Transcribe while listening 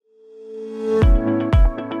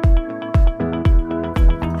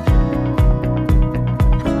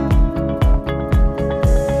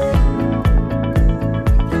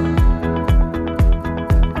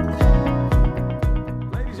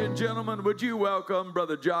welcome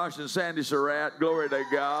Brother Josh and Sandy Surratt? Glory to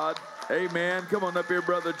God. Amen. Come on up here,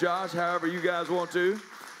 Brother Josh, however you guys want to.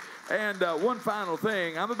 And one final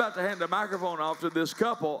thing, I'm about to hand the microphone off to this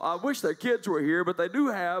couple. I wish their kids were here, but they do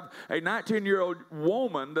have a 19-year-old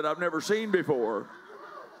woman that I've never seen before.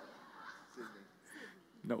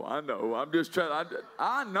 No, I know. I'm just trying.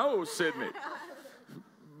 I know Sydney.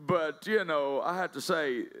 But, you know, I have to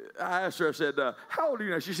say, I asked her, I said, how old are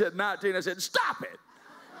you now? She said 19. I said, stop it.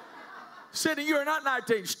 Sydney, you are not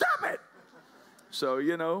 19. Stop it. So,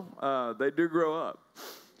 you know, they do grow up.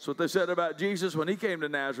 That's what they said about Jesus when he came to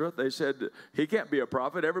Nazareth. They said he can't be a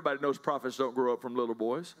prophet. Everybody knows prophets don't grow up from little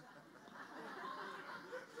boys.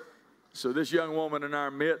 So this young woman in our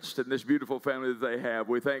midst and this beautiful family that they have,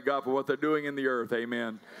 we thank God for what they're doing in the earth.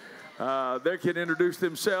 Amen. They can introduce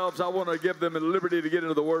themselves. I want to give them the liberty to get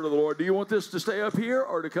into the word of the Lord. Do you want this to stay up here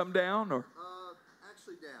or to come down? Or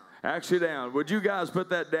actually down. Actually down. Would you guys put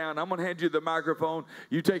that down? I'm going to hand you the microphone.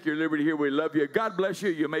 You take your liberty here. We love you. God bless you.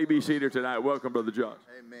 You may be seated tonight. Welcome, Brother Josh.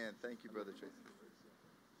 Amen. Thank you, Brother Tracy.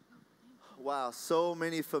 Wow, so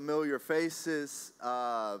many familiar faces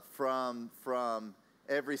from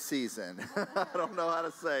every season. I don't know how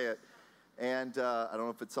to say it. And I don't know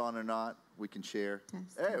if it's on or not. We can share.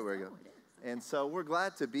 There we go. And so we're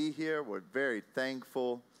glad to be here. We're very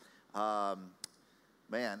thankful.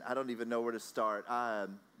 Man, I don't even know where to start.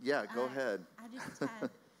 Yeah, go ahead. I just had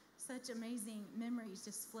such amazing memories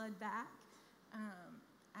just flood back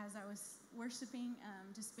as I was worshiping,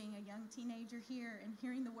 just being a young teenager here and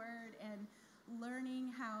hearing the word and learning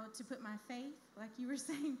how to put my faith, like you were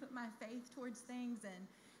saying, put my faith towards things and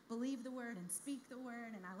believe the word and speak the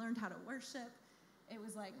word. And I learned how to worship. It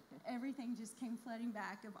was like everything just came flooding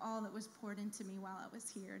back of all that was poured into me while I was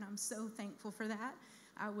here. And I'm so thankful for that.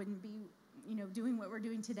 I wouldn't be, you know, doing what we're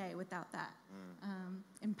doing today without that,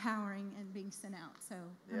 empowering and being sent out. So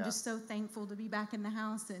I'm just so thankful to be back in the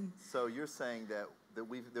house. And so you're saying that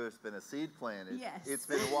there's been a seed planted. Yes. It's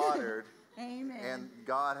been watered. Amen. And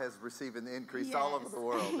God has received an increase all over the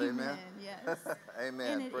world. Amen. Yes.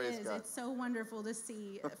 Amen. And Praise God. It's so wonderful to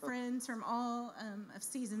see friends from all of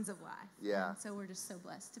seasons of life. Yeah. And so we're just so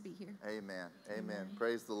blessed to be here. Amen. Amen.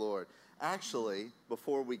 Praise the Lord. Actually,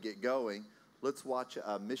 before we get going, let's watch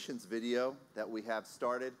a missions video that we have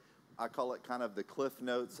started. I call it kind of the Cliff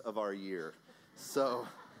Notes of our year. So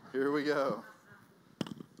here we go.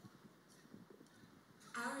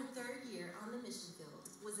 Our third year on the mission field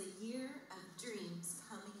was a year of dreams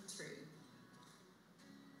coming true.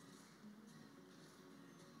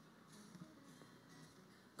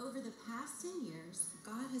 Over the past 10 years,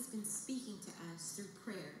 God has been speaking to us through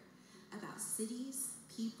prayer about cities,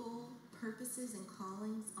 people, purposes, and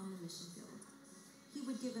callings on the mission field. He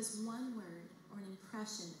would give us one word or an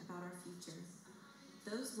impression about our future.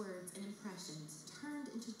 Those words and impressions turned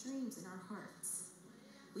into dreams in our hearts.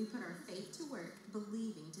 We put our faith to work,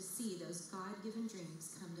 believing to see those God-given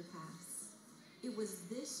dreams come to pass. It was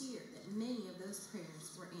this year that many of those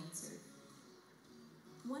prayers were answered.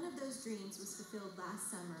 One of those dreams was fulfilled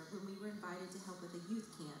last summer when we were invited to help with a youth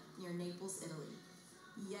camp near Naples, Italy.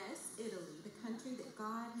 Yes, Italy, the country that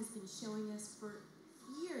God has been showing us for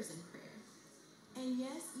years in prayer. And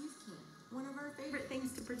yes, youth camp, one of our favorite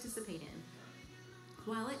things to participate in.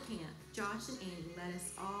 While at camp, Josh and Andy led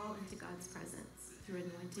us all into God's presence through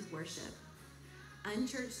anointed worship.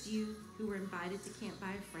 Unchurched youth who were invited to camp by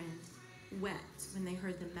a friend wept when they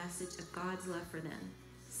heard the message of God's love for them,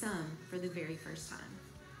 some for the very first time.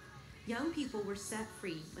 Young people were set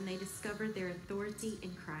free when they discovered their authority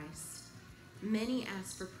in Christ. Many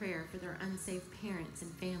asked for prayer for their unsaved parents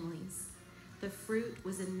and families. The fruit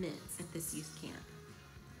was immense at this youth camp.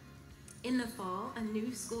 In the fall, a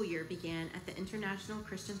new school year began at the International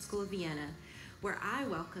Christian School of Vienna, where I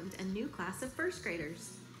welcomed a new class of first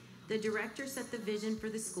graders. The director set the vision for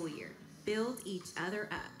the school year: build each other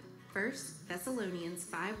up. 1 Thessalonians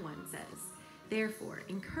 5:1 says, therefore,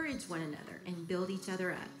 encourage one another and build each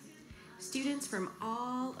other up. Students from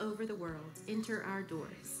all over the world enter our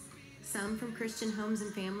doors, some from Christian homes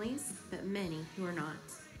and families, but many who are not.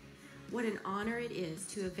 What an honor it is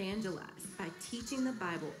to evangelize by teaching the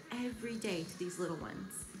Bible every day to these little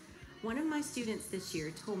ones. One of my students this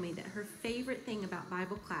year told me that her favorite thing about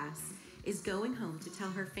Bible class is going home to tell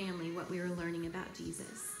her family what we were learning about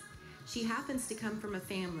Jesus. She happens to come from a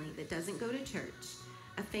family that doesn't go to church,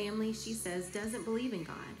 a family she says doesn't believe in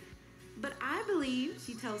God. But I believe,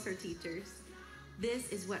 she tells her teachers. This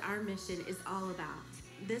is what our mission is all about.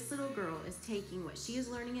 This little girl is taking what she is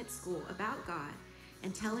learning at school about God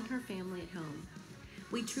and telling her family at home.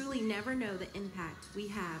 We truly never know the impact we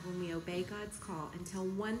have when we obey God's call and tell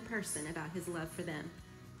one person about his love for them.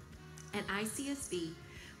 At ICSB,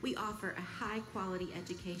 We offer a high-quality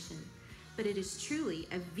education, but it is truly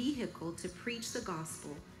a vehicle to preach the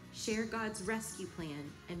gospel, share God's rescue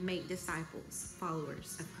plan, and make disciples,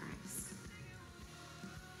 followers of Christ.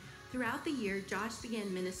 Throughout the year, Josh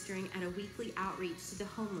began ministering at a weekly outreach to the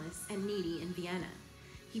homeless and needy in Vienna.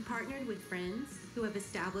 He partnered with friends who have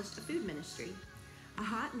established a food ministry. A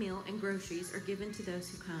hot meal and groceries are given to those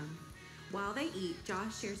who come. While they eat,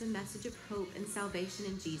 Josh shares a message of hope and salvation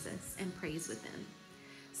in Jesus and prays with them.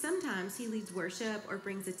 Sometimes he leads worship or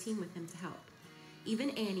brings a team with him to help.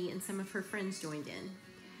 Even Annie and some of her friends joined in.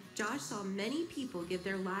 Josh saw many people give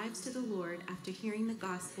their lives to the Lord after hearing the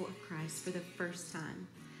gospel of Christ for the first time.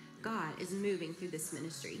 God is moving through this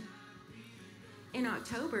ministry. In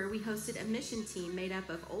October, we hosted a mission team made up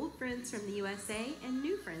of old friends from the USA and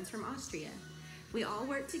new friends from Austria. We all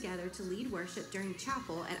worked together to lead worship during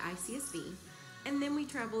chapel at ICSB, and then we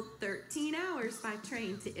traveled 13 hours by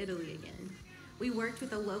train to Italy again. We worked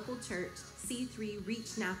with a local church, C3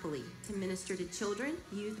 Reach Napoli, to minister to children,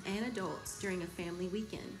 youth, and adults during a family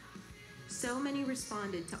weekend. So many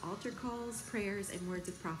responded to altar calls, prayers, and words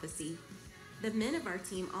of prophecy. The men of our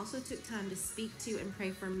team also took time to speak to and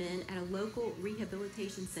pray for men at a local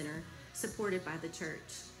rehabilitation center supported by the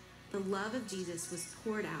church. The love of Jesus was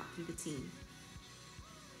poured out through the team.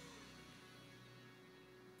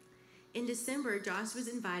 In December, Josh was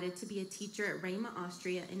invited to be a teacher at Rhema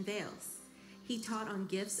Austria in Wales. He taught on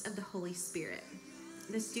gifts of the Holy Spirit.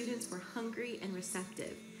 The students were hungry and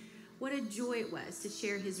receptive. What a joy it was to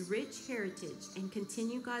share his rich heritage and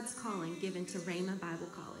continue God's calling given to Rhema Bible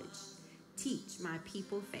College. Teach my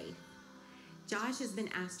people faith. Josh has been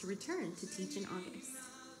asked to return to teach in August.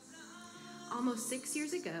 Almost 6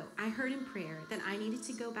 years ago, I heard in prayer that I needed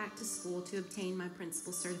to go back to school to obtain my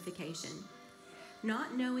principal certification.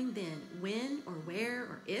 Not knowing then when or where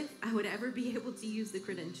or if I would ever be able to use the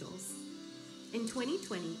credentials. In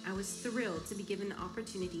 2020, I was thrilled to be given the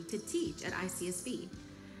opportunity to teach at ICSB.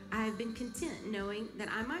 I have been content knowing that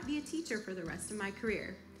I might be a teacher for the rest of my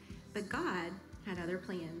career, but God had other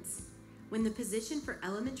plans. When the position for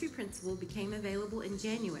elementary principal became available in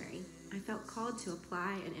January, I felt called to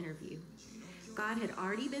apply and interview. God had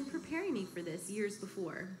already been preparing me for this years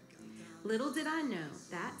before. Little did I know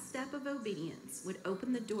that step of obedience would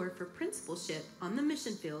open the door for principalship on the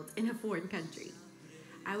mission field in a foreign country.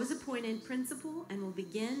 I was appointed principal and will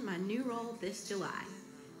begin my new role this July.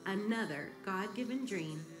 Another God-given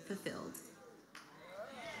dream fulfilled.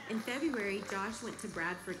 In February, Josh went to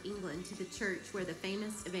Bradford, England, to the church where the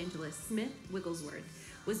famous evangelist Smith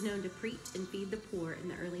Wigglesworth was known to preach and feed the poor in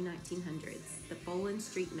the early 1900s, the Boland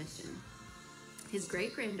Street Mission. His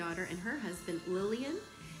great-granddaughter and her husband, Lillian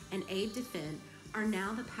and Abe DeFinn, are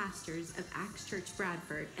now the pastors of Acts Church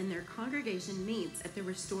Bradford, and their congregation meets at the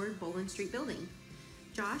restored Boland Street building.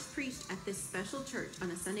 Josh preached at this special church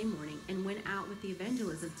on a Sunday morning and went out with the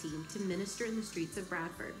evangelism team to minister in the streets of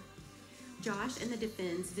Bradford. Josh and the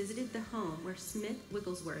DeFinns visited the home where Smith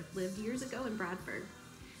Wigglesworth lived years ago in Bradford.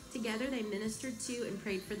 Together they ministered to and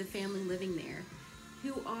prayed for the family living there,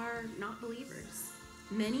 who are not believers.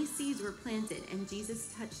 Many seeds were planted and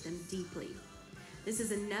Jesus touched them deeply. This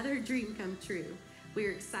is another dream come true. We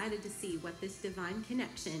are excited to see what this divine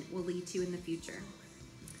connection will lead to in the future.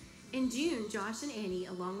 In June, Josh and Annie,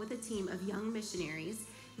 along with a team of young missionaries,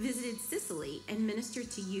 visited Sicily and ministered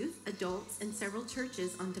to youth, adults, and several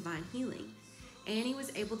churches on divine healing. Annie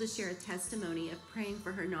was able to share a testimony of praying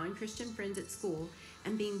for her non-Christian friends at school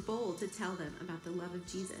and being bold to tell them about the love of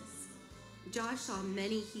Jesus. Josh saw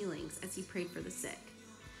many healings as he prayed for the sick.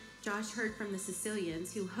 Josh heard from the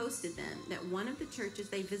Sicilians who hosted them that one of the churches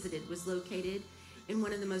they visited was located in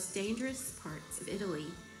one of the most dangerous parts of Italy.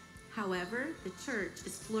 However, the church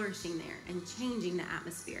is flourishing there and changing the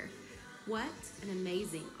atmosphere. What an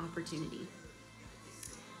amazing opportunity.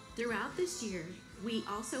 Throughout this year, we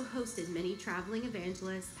also hosted many traveling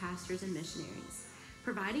evangelists, pastors, and missionaries,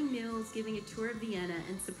 providing meals, giving a tour of Vienna,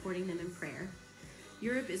 and supporting them in prayer.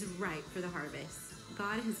 Europe is ripe for the harvest.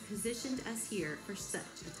 God has positioned us here for such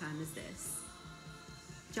a time as this.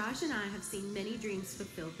 Josh and I have seen many dreams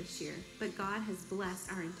fulfilled this year, but God has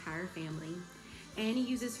blessed our entire family. Annie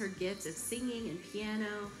uses her gifts of singing and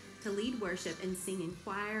piano to lead worship and sing in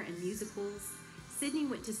choir and musicals. Sydney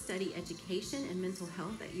went to study education and mental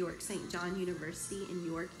health at York St. John University in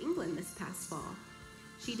York, England this past fall.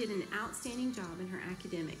 She did an outstanding job in her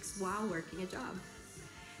academics while working a job.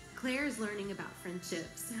 Claire is learning about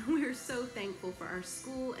friendships. We are so thankful for our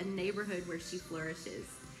school and neighborhood where she flourishes.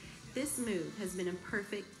 This move has been a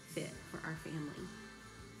perfect fit for our family.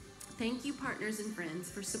 Thank you, partners and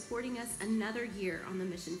friends, for supporting us another year on the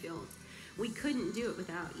mission field. We couldn't do it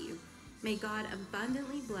without you. May God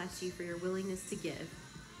abundantly bless you for your willingness to give.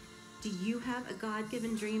 Do you have a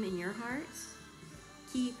God-given dream in your heart?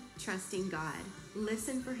 Keep trusting God.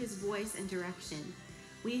 Listen for his voice and direction.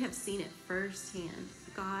 We have seen it firsthand.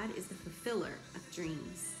 God is the fulfiller of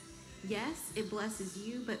dreams. Yes, it blesses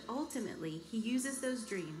you, but ultimately, he uses those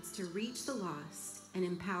dreams to reach the lost and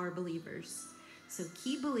empower believers. So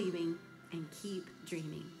keep believing and keep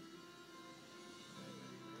dreaming.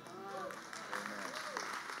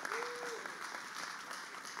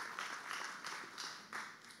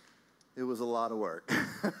 It was a lot of work.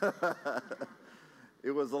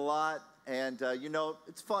 It was a lot. And,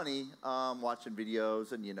 it's funny watching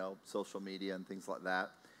videos and, social media and things like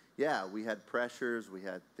that. Yeah, we had pressures. We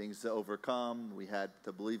had things to overcome. We had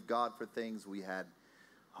to believe God for things. We had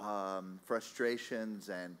frustrations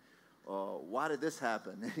and why did this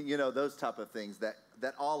happen? Those type of things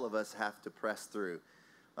that all of us have to press through.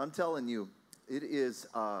 I'm telling you, it is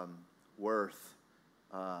worth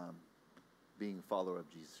being a follower of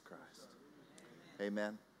Jesus Christ.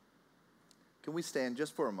 Amen. Can we stand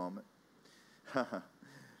just for a moment?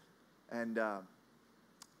 And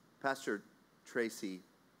Pastor Tracy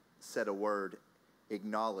said a word,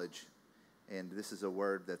 acknowledge. And this is a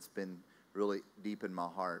word that's been really deep in my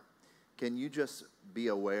heart. Can you just be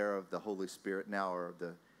aware of the Holy Spirit now, or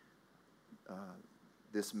the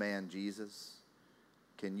this man, Jesus?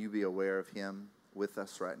 Can you be aware of him with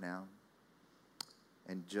us right now?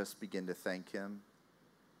 And just begin to thank him.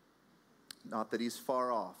 Not that he's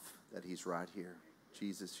far off, that he's right here.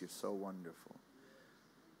 Jesus, you're so wonderful.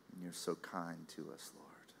 And you're so kind to us, Lord.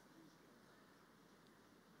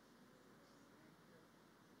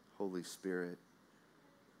 Holy Spirit,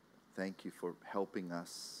 thank you for helping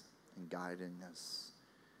us and guiding us.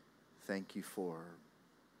 Thank you for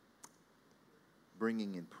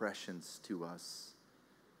bringing impressions to us.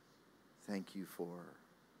 Thank you for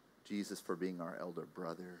Jesus, for being our elder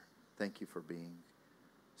brother. Thank you for being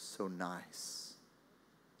so nice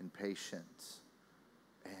and patient.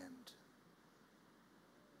 And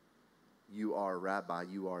you are rabbi,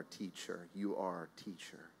 you are teacher, you are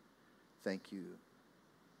teacher. Thank you.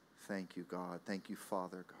 Thank you, God. Thank you,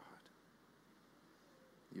 Father God.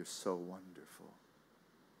 You're so wonderful.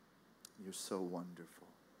 You're so wonderful.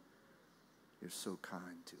 You're so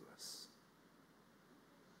kind to us.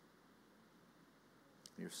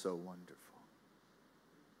 You're so wonderful.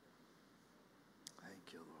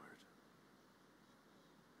 Thank you, Lord.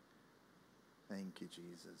 Thank you,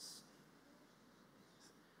 Jesus.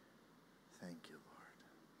 Thank you, Lord.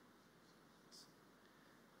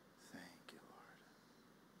 Thank you, Lord.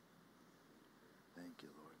 Thank you,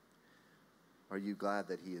 Lord. Are you glad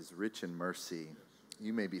that he is rich in mercy?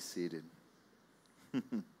 You may be seated.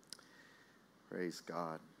 Praise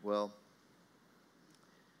God. Well,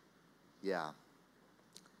 yeah.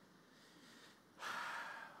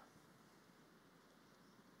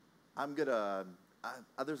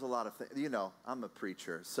 There's a lot of things, I'm a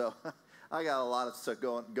preacher, so I got a lot of stuff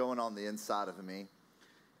going on the inside of me.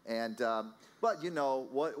 And, but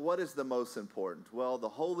what is the most important? Well, the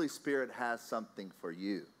Holy Spirit has something for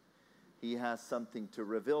you. He has something to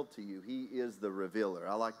reveal to you. He is the revealer.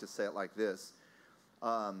 I like to say it like this.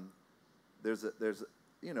 I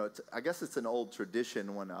guess it's an old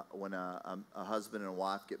tradition when a husband and a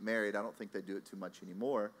wife get married. I don't think they do it too much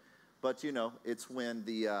anymore. But, it's when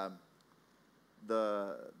the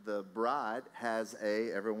bride has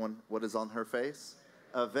everyone, what is on her face?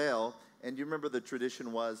 A veil. And you remember the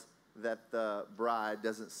tradition was that the bride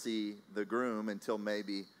doesn't see the groom until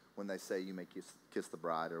maybe when they say you may kiss the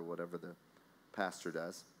bride, or whatever the pastor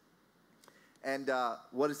does. And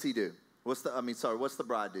what does he do? What's the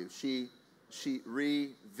bride do? She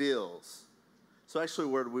reveals. So actually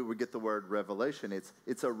we would get the word revelation.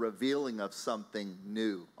 It's a revealing of something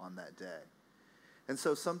new on that day. And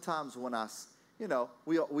so sometimes when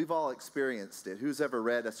we've all experienced it. Who's ever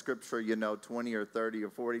read a scripture, 20 or 30 or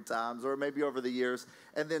 40 times, or maybe over the years,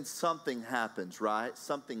 and then something happens, right?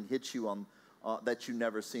 Something hits you on that you've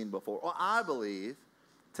never seen before. Well, I believe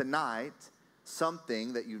tonight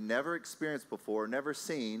something that you've never experienced before, never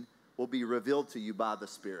seen, will be revealed to you by the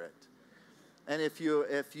Spirit. And if you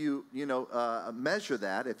measure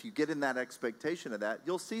that, if you get in that expectation of that,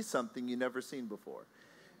 you'll see something you've never seen before.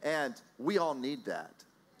 And we all need that.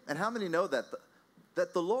 And how many know that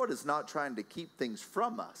the Lord is not trying to keep things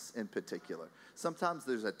from us in particular? Sometimes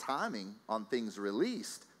there's a timing on things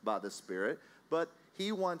released by the Spirit, but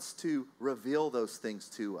he wants to reveal those things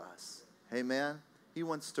to us. Amen? He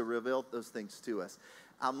wants to reveal those things to us.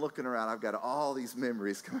 I'm looking around. I've got all these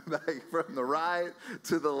memories coming back from the right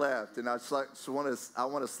to the left. And I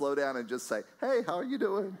want to slow down and just say, hey, how are you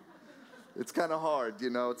doing? It's kind of hard,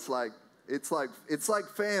 It's like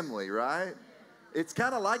family, right? It's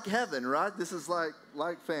kind of like heaven, right? This is like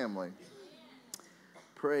family.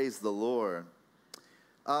 Praise the Lord.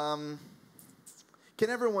 Can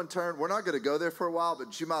everyone turn? We're not going to go there for a while,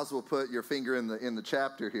 but you might as well put your finger in the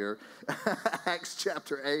chapter here. Acts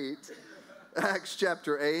chapter 8. Acts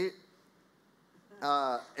chapter 8.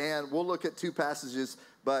 And we'll look at two passages,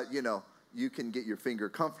 but you can get your finger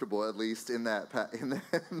comfortable at least in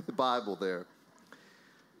the Bible there.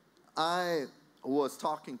 I was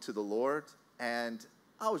talking to the Lord, and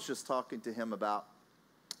I was just talking to him about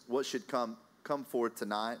what should come forth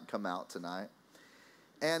tonight, come out tonight.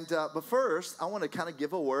 And but first, I want to kind of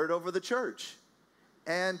give a word over the church.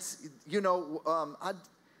 And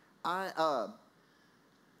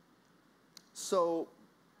so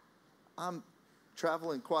I'm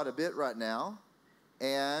traveling quite a bit right now,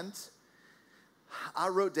 and I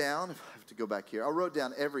wrote down, if I have to go back here, I wrote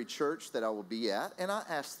down every church that I will be at, and I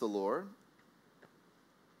asked the Lord,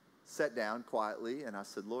 sat down quietly, and I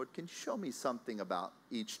said, Lord, can you show me something about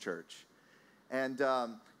each church? And,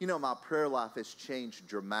 my prayer life has changed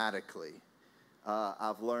dramatically.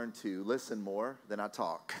 I've learned to listen more than I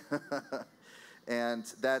talk. And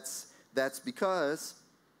that's because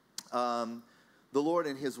the Lord,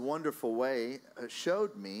 in his wonderful way,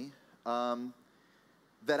 showed me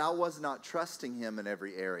that I was not trusting him in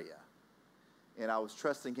every area. And I was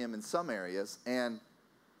trusting him in some areas, and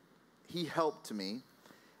he helped me.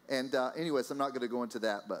 And anyways, I'm not going to go into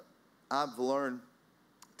that, but I've learned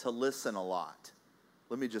to listen a lot.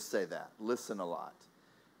 Let me just say that. Listen a lot.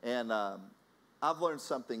 And I've learned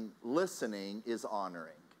something. Listening is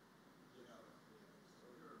honoring.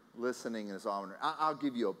 Listening is honoring. I'll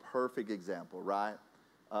give you a perfect example, right?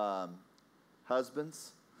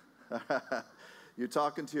 Husbands, you're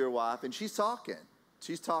talking to your wife, and she's talking.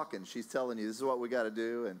 She's telling you, this is what we got to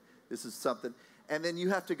do, and this is something. And then you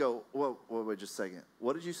have to go, wait just a second.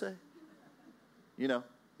 What did you say? Have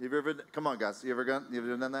you ever, come on, guys, you ever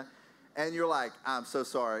done that? And you're like, I'm so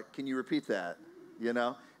sorry. Can you repeat that?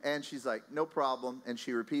 And she's like, no problem. And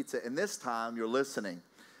she repeats it. And this time you're listening.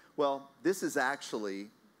 Well, this is actually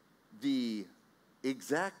the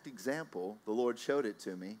exact example. The Lord showed it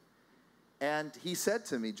to me. And he said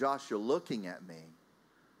to me, Josh, you're looking at me,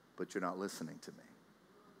 but you're not listening to me.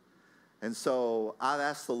 And so I've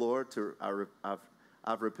asked the Lord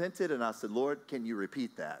I've repented, and I said, Lord, can you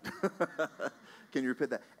repeat that? Can you repeat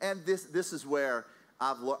that? And this is where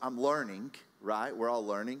I'm learning, right? We're all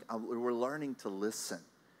learning. We're learning to listen.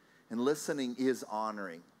 And listening is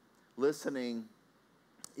honoring. Listening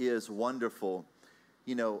is wonderful.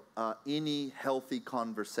 Any healthy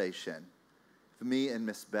conversation, if me and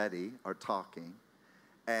Miss Betty are talking,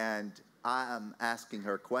 and I am asking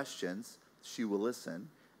her questions, she will listen.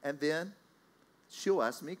 And then she'll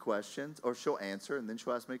ask me questions, or she'll answer, and then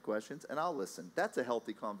she'll ask me questions, and I'll listen. That's a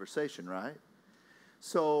healthy conversation, right?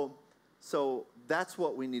 So that's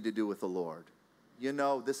what we need to do with the Lord.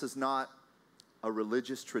 This is not a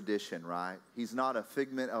religious tradition, right? He's not a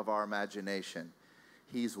figment of our imagination.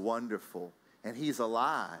 He's wonderful, and he's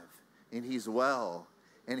alive, and he's well,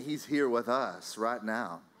 and he's here with us right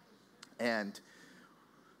now. And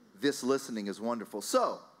this listening is wonderful.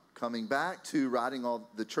 So, coming back to writing all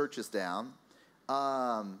the churches down,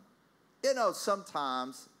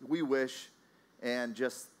 sometimes we wish and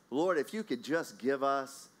just, Lord, if you could just give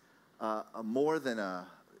us more than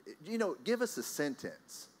give us a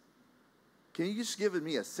sentence. Can you just give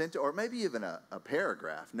me a sentence, or maybe even a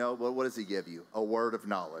paragraph? No, but what does he give you? A word of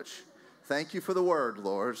knowledge. Thank you for the word,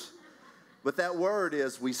 Lord. But that word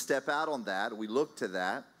is, we step out on that, we look to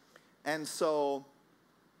that. And so,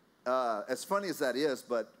 as funny as that is,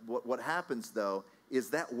 but what happens, though, is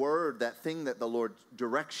that word, that thing that the Lord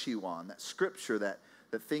directs you on, that scripture, that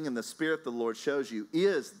thing in the Spirit the Lord shows you,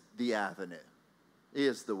 is the avenue,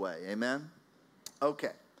 is the way. Amen?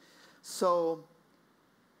 Okay. So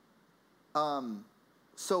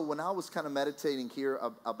when I was kind of meditating here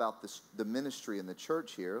about the ministry in the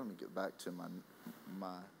church here, let me get back to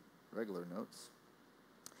my regular notes.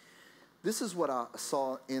 This is what I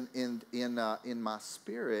saw in my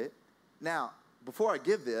spirit. Now, before I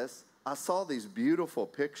give this, I saw these beautiful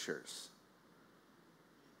pictures.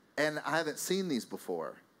 And I haven't seen these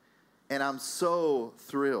before. And I'm so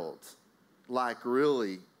thrilled, like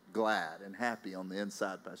really glad and happy on the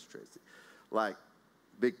inside, Pastor Tracy. Like,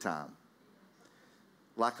 big time.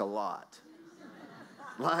 Like a lot.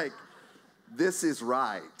 Like, this is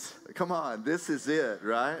right. Come on, this is it,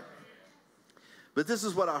 right? But this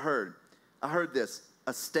is what I heard. I heard this,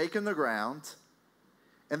 a stake in the ground,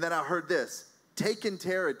 and then I heard this, taking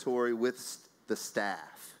territory with the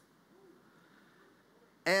staff.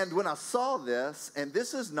 And when I saw this, and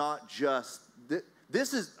this is not just,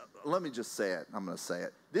 this is let me just say it. I'm going to say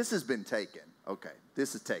it. This has been taken. Okay,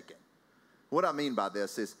 this is taken. What I mean by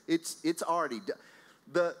this is it's already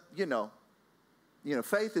done.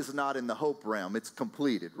 Faith is not in the hope realm. It's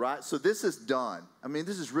completed, right? So this is done. I mean,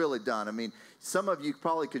 this is really done. I mean, some of you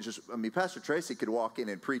probably could Pastor Tracy could walk in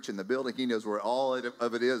and preach in the building. He knows where all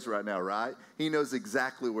of it is right now, right? He knows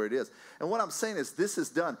exactly where it is. And what I'm saying is this is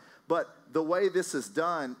done. But the way this is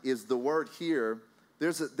done is the word here,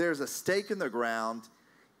 there's a stake in the ground.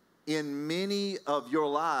 In many of your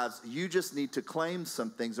lives, you just need to claim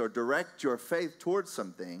some things or direct your faith towards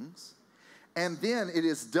some things. And then it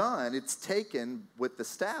is done. It's taken with the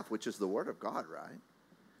staff, which is the word of God, right?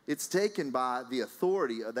 It's taken by the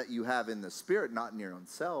authority that you have in the Spirit, not in your own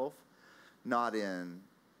self, not in,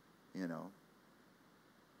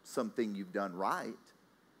 something you've done right.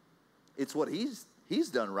 It's what He's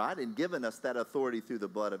done right and given us that authority through the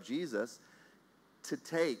blood of Jesus to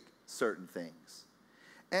take certain things.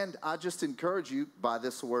 And I just encourage you by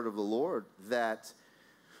this word of the Lord that,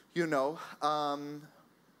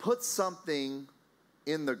 put something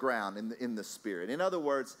in the ground, in the Spirit. In other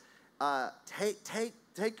words,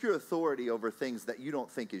 take your authority over things that you don't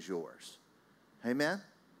think is yours. Amen?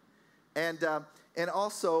 And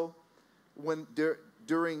also, when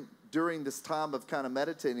during this time of kind of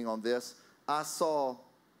meditating on this, I saw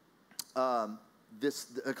a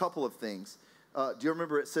couple of things. Do you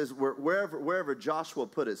remember it says, wherever Joshua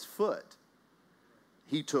put his foot,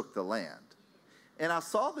 he took the land. And I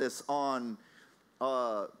saw this on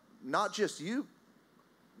not just you,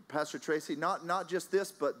 Pastor Tracy, not just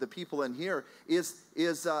this, but the people in here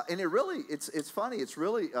and it really, it's funny. It's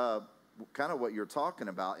really kind of what you're talking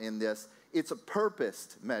about in this. It's a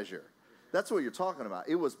purposed measure. That's what you're talking about.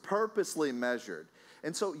 It was purposely measured.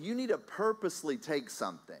 And so you need to purposely take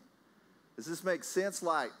something. Does this make sense?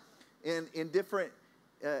 Like in different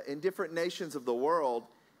nations of the world,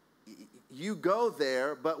 you go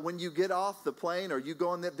there, but when you get off the plane or you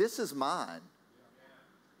go in there, this is mine.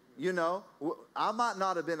 I might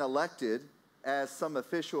not have been elected as some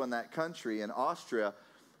official in that country, in Austria,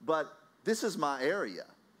 but this is my area.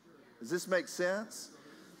 Does this make sense?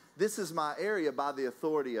 This is my area by the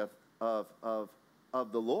authority of the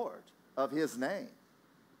Lord, of His name.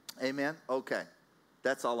 Amen? Okay.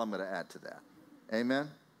 That's all I'm going to add to that. Amen?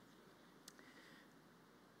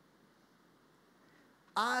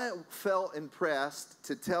 I felt impressed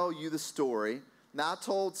to tell you the story. Now, I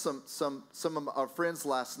told some of our friends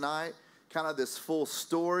last night kind of this full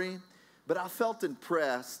story, but I felt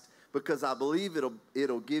impressed because I believe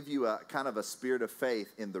it'll give you a kind of a spirit of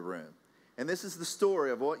faith in the room. And this is the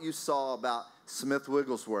story of what you saw about Smith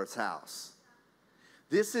Wigglesworth's house.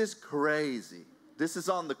 This is crazy. This is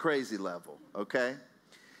on the crazy level, okay?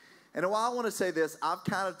 And while I want to say this, I've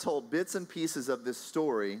kind of told bits and pieces of this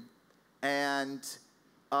story, and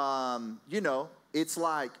it's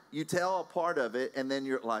like you tell a part of it, and then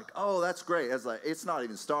you're like, oh, that's great. It's not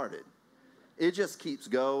even started. It just keeps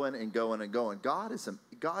going and going and going. God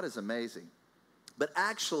is amazing. But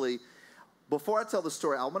actually, before I tell the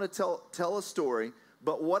story, I want to tell a story,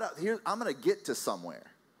 but I'm going to get to somewhere.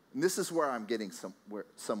 And this is where I'm getting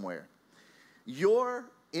somewhere. Your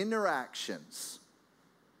interactions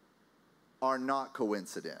are not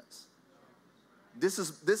coincidence. This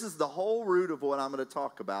is the whole root of what I'm going to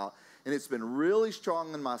talk about, and it's been really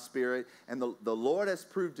strong in my spirit, and the Lord has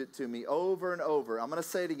proved it to me over and over. I'm going to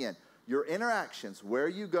say it again. Your interactions, where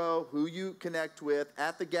you go, who you connect with,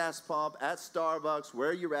 at the gas pump, at Starbucks,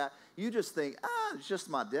 where you're at, you just think, it's just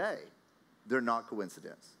my day. They're not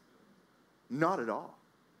coincidence. Not at all.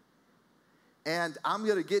 And I'm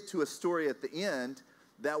going to get to a story at the end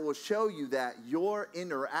that will show you that your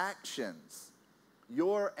interactions,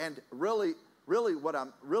 and really what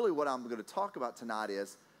I'm going to talk about tonight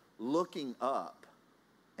is looking up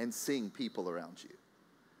and seeing people around you.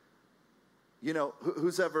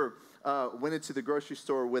 Who's ever went into the grocery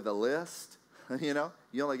store with a list? You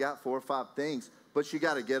only got 4 or 5 things, but you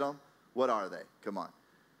got to get them. What are they? Come on.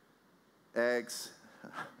 Eggs,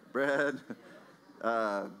 bread,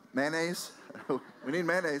 mayonnaise. We need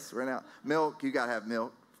mayonnaise right now. Milk, you got to have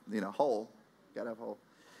milk, whole. Got to have whole.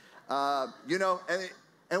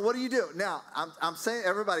 And what do you do? Now, I'm saying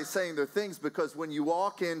everybody's saying their things because when you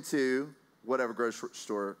walk into whatever grocery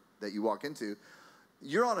store that you walk into,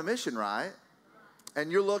 you're on a mission, right? And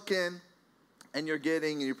you're looking, and you're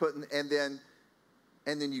getting, and you're putting, and then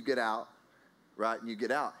you get out, right? And you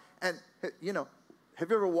get out. And, have you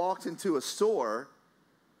ever walked into a store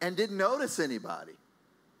and didn't notice anybody?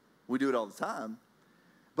 We do it all the time,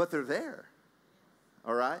 but they're there,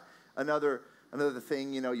 all right? Another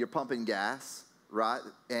thing, you're pumping gas, right?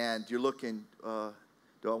 And you're looking, do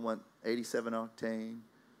I want 87 octane,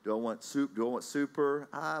 Do I want soup? Do I want super?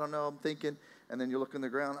 I don't know, I'm thinking. And then you look on the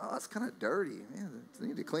ground, oh, it's kind of dirty. Man, I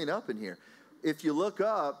need to clean up in here. If you look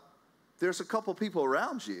up, there's a couple people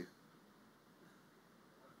around you.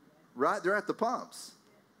 Right? They're at the pumps.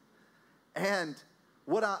 And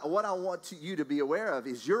what I want you to be aware of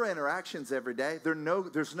is your interactions every day,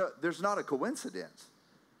 there's not a coincidence.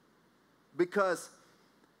 Because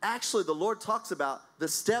actually the Lord talks about the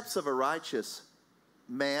steps of a righteous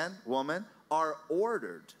man, woman, are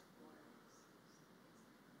ordered.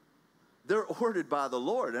 They're ordered by the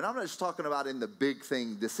Lord. And I'm not just talking about in the big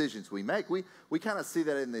thing decisions we make. We kind of see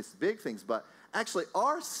that in these big things. But actually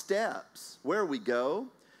our steps, where we go,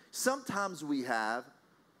 sometimes we have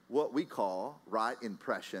what we call right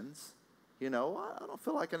impressions. You know, I don't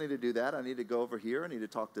feel like I need to do that. I need to go over here. I need to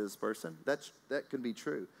talk to this person. That can be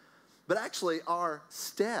true. But actually our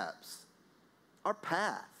steps, our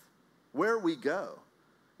path, where we go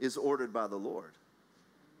is ordered by the Lord.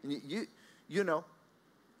 And you know,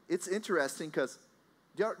 it's interesting because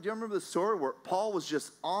do you remember the story where Paul was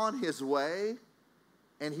just on his way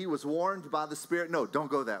and he was warned by the Spirit, no,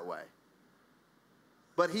 don't go that way.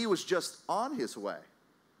 But he was just on his way.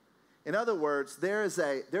 In other words, there's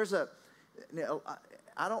a, you know,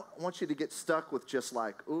 I don't want you to get stuck with just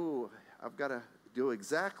like, ooh, I've got to do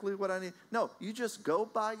exactly what I need. No, you just go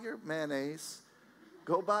buy your mayonnaise,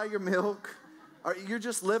 go buy your milk, or you're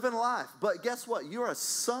just living life. But guess what? You're a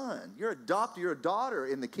son. You're adopted. You're a daughter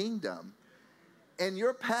in the kingdom. And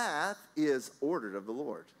your path is ordered of the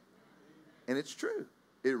Lord. And it's true.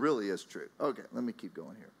 It really is true. Okay, let me keep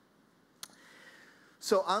going here.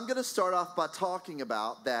 So I'm going to start off by talking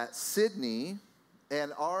about that Sydney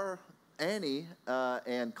and our Annie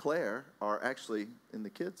and Claire are actually in the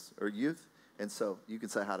kids or youth. And so you can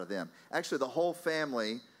say hi to them. Actually, the whole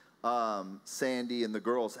family, Sandy and the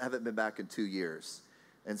girls, haven't been back in 2 years.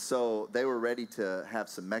 And so they were ready to have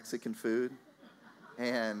some Mexican food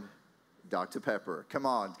and Dr. Pepper. Come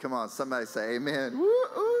on. Somebody say amen.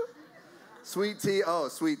 Woo-oo. Sweet tea. Oh,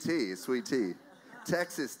 sweet tea.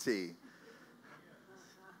 Texas tea.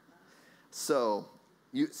 So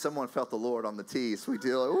someone felt the Lord on the tea. Sweet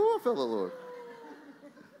tea. Like, ooh, I felt the Lord.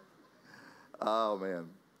 Oh, man.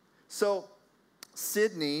 So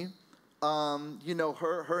Sydney, you know,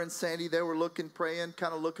 her and Sandy, they were praying,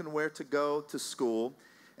 kind of looking where to go to school.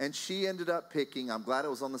 And she ended up picking, I'm glad it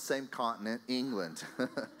was on the same continent, England.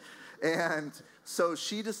 And so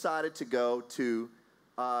she decided to go to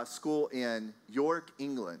school in York,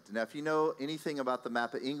 England. Now, if you know anything about the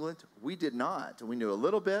map of England, we did not. We knew a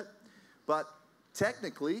little bit, but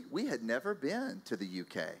technically, we had never been to the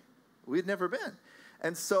UK. We had never been.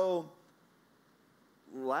 And so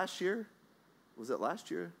last year, was it last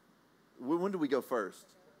year? When did we go first?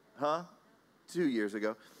 2 years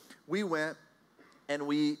ago. We went, and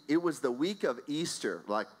it was the week of Easter,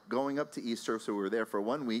 like going up to Easter, so we were there for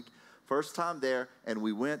 1 week. First time there, and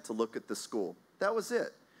we went to look at the school. That was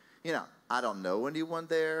it. You know, I don't know anyone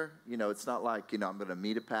there. You know, it's not like, you know, I'm going to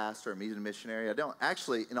meet a pastor or meet a missionary. I don't.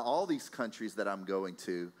 Actually, in all these countries that I'm going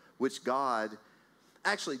to, which God,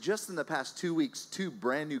 actually, just in the past 2 weeks, 2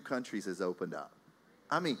 brand new countries has opened up.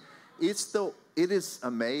 I mean, it is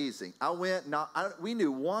amazing. We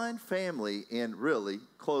knew one family in really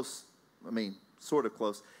close, sort of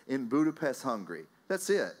close, in Budapest, Hungary. That's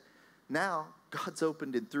it. Now, God's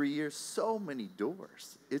opened in 3 years so many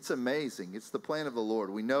doors. It's amazing. It's the plan of the Lord.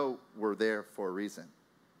 We know we're there for a reason.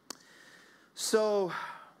 So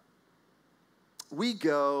we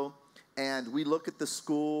go and we look at the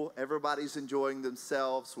school. Everybody's enjoying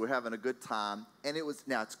themselves. We're having a good time. And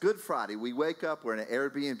it's Good Friday. We wake up. We're in an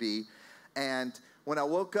Airbnb. And when I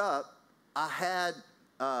woke up, I had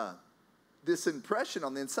this impression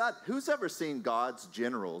on the inside. Who's ever seen God's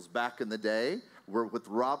Generals back in the day? We're with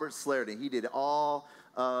Robert Slarty. He did all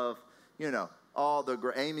of, all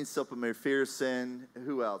the Amy Silpa McPherson,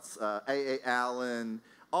 who else? A.A. Allen,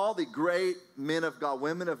 all the great men of God,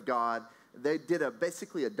 women of God. They did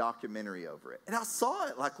basically a documentary over it. And I saw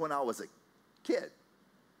it like when I was a kid.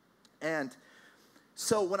 And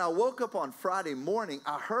so when I woke up on Friday morning,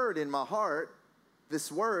 I heard in my heart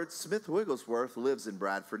this word, Smith Wigglesworth lives in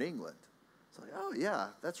Bradford, England. It's like, oh, yeah,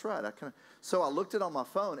 that's right. So I looked it on my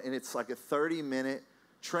phone, and it's like a 30-minute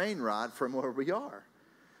train ride from where we are.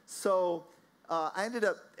 So I ended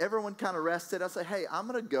up, everyone kind of rested. I said, hey, I'm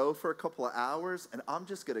going to go for a couple of hours, and I'm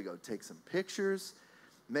just going to go take some pictures,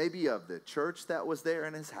 maybe of the church that was there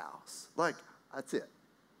in his house. Like, that's it.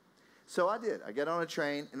 So I did. I get on a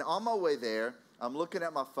train, and on my way there, I'm looking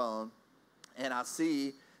at my phone, and I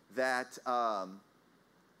see that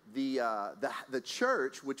the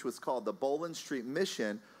church, which was called the Boland Street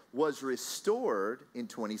Mission, was restored in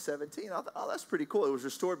 2017. I thought, oh, that's pretty cool. It was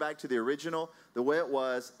restored back to the original, the way it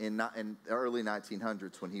was in the early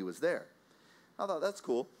 1900s when he was there. I thought, that's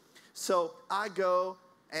cool. So I go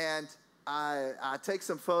and I take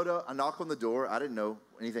some photo. I knock on the door. I didn't know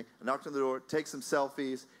anything. I knocked on the door, take some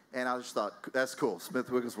selfies, and I just thought, that's cool. Smith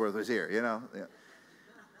Wigglesworth was here, you know. Yeah.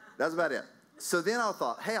 That's about it. So then I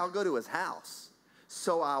thought, hey, I'll go to his house.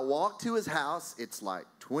 So I walked to his house. It's like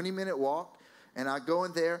 20-minute walk. And I go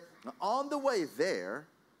in there. On the way there,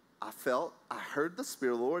 I heard the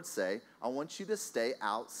Spirit of the Lord say, I want you to stay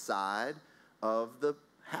outside of the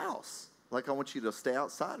house. Like, I want you to stay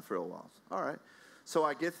outside for a while. All right. So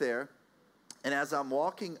I get there. And as I'm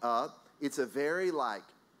walking up, it's a very like,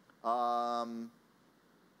 well,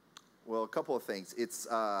 a couple of things. It's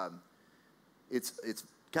kind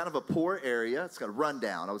of a poor area. It's got a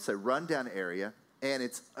rundown. I would say rundown area. And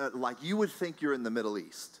it's like you would think you're in the Middle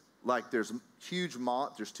East. Like there's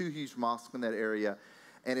there's 2 huge mosques in that area.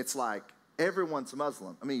 And it's like everyone's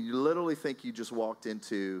Muslim. I mean, you literally think you just walked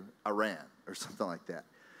into Iran or something like that.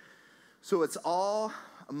 So it's all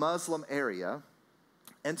a Muslim area.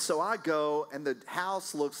 And so I go, and the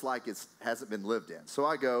house looks like it hasn't been lived in. So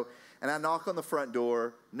I go, and I knock on the front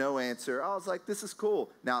door, no answer. I was like, this is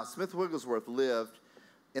cool. Now, Smith Wigglesworth lived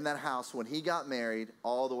in that house when he got married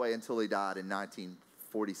all the way until he died in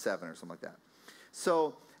 1947 or something like that.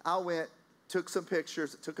 So I went, took some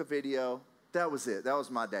pictures, took a video. That was it. That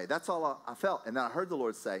was my day. That's all I felt. And then I heard the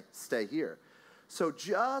Lord say, stay here. So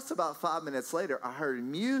just about 5 minutes later, I heard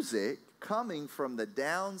music coming from the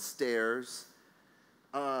downstairs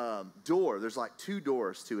door. There's like 2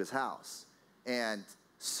 doors to his house. And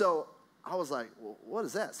so I was like, well, what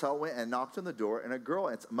is that? So I went and knocked on the door, and a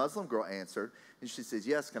Muslim girl answered, and she says,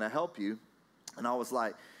 yes, can I help you? And I was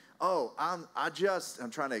like, oh, I'm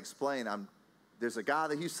trying to explain. There's a guy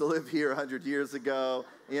that used to live here 100 years ago,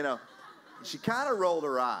 you know. She kind of rolled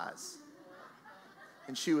her eyes.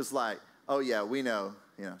 And she was like, oh, yeah, we know.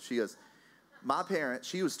 You know, she goes,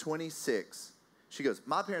 she was 26. She goes,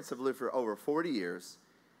 my parents have lived for over 40 years,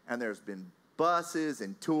 and there's been buses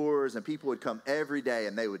and tours, and people would come every day,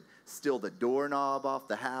 and they would steal the doorknob off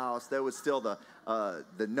the house. They would steal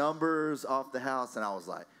the numbers off the house. And I was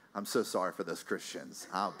like, I'm so sorry for those Christians.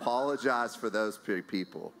 I apologize for those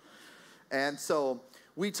people. And so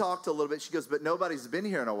we talked a little bit. She goes, but nobody's been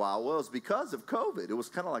here in a while. Well, it's because of COVID. It was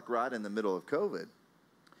kind of like right in the middle of COVID.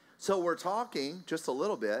 So we're talking just a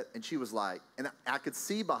little bit, and she was like, and I could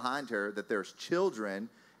see behind her that there's children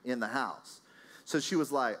in the house. So she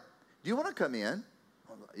was like, do you want to come in?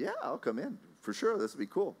 I was like, yeah, I'll come in. For sure, this would be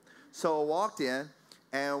cool. So I walked in,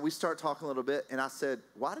 and we start talking a little bit, and I said,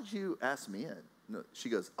 why did you ask me in? No, she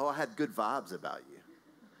goes, oh, I had good vibes about you.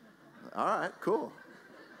 All right, cool.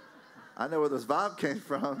 I know where those vibes came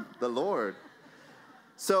from, the Lord.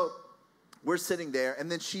 So we're sitting there,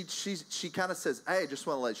 and then she kind of says, hey, I just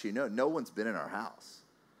want to let you know, no one's been in our house.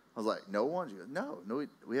 I was like, no one? She goes, no,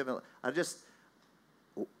 we haven't.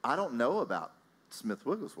 I don't know about Smith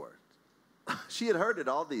Wigglesworth. She had heard it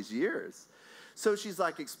all these years. So she's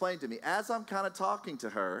like, explain to me. As I'm kind of talking to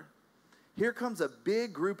her, here comes a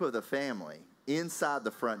big group of the family inside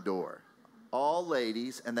the front door. All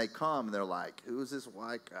ladies, and they come, and they're like, who's this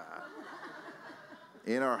white guy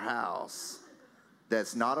in our house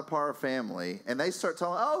that's not a part of family? And they start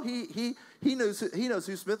telling, oh, he knows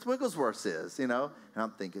who Smith Wigglesworth is, you know? And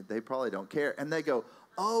I'm thinking, they probably don't care. And they go,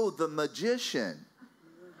 oh, the magician.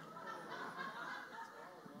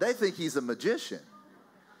 They think he's a magician.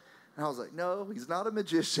 And I was like, no, he's not a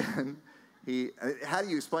magician. How do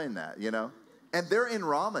you explain that, you know? And they're in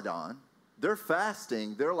Ramadan. They're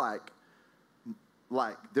fasting. They're like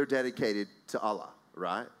they're dedicated to Allah,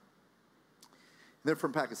 right? They're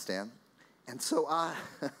from Pakistan. And so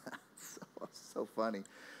so funny.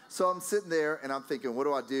 So I'm sitting there, and I'm thinking, what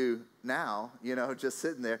do I do now? You know, just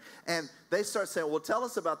sitting there. And they start saying, well, tell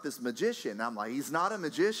us about this magician. And I'm like, he's not a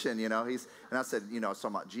magician, you know. And I said, you know, I was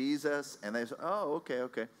talking about Jesus. And they said, oh,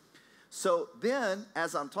 okay. So then,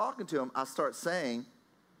 as I'm talking to him, I start saying,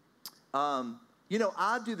 you know,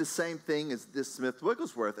 I do the same thing as this Smith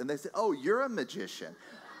Wigglesworth. And they said, oh, you're a magician.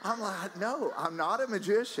 I'm like, no, I'm not a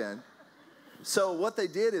magician. So what they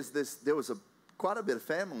did is there was quite a bit of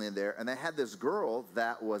family in there, and they had this girl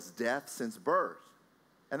that was deaf since birth.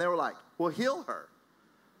 And they were like, well, heal her.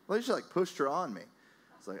 Well, they just like pushed her on me.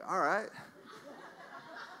 I was like, all right.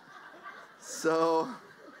 So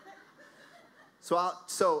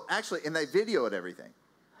actually, and they videoed everything.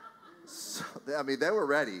 So, I mean, they were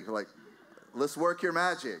ready. Like, let's work your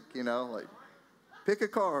magic, you know, like pick a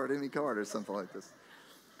card, any card or something like this.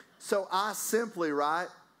 So I simply,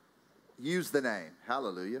 use the name.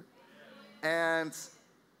 Hallelujah. And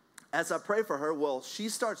as I pray for her, well, she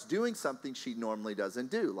starts doing something she normally doesn't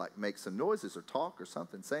do, like make some noises or talk or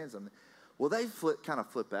something, saying something. Well, they kind of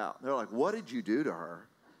flip out. They're like, what did you do to her?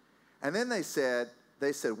 And then they said,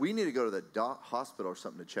 we need to go to the hospital or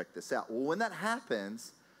something to check this out. Well, when that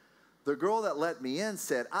happens, the girl that let me in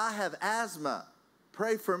said, I have asthma.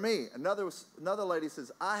 Pray for me. Another lady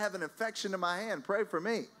says, I have an infection in my hand. Pray for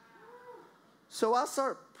me. So I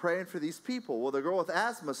start praying for these people. Well, the girl with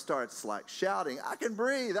asthma starts like shouting, I can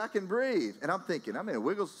breathe, I can breathe. And I'm thinking, I'm in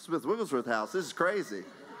a Smith Wigglesworth house. This is crazy.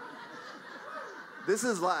 This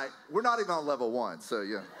is like, we're not even on level 1, so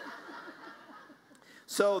yeah.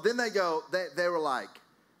 So then they were like,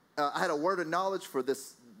 I had a word of knowledge for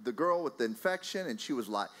the girl with the infection, and she was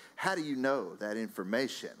like, how do you know that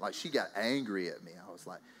information? Like, she got angry at me. I was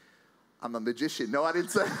like, I'm a magician. No, I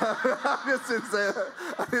didn't say that.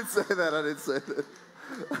 I didn't say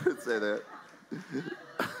that.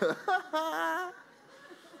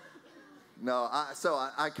 No,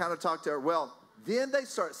 I kind of talked to her. Well, then they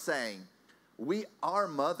start saying, our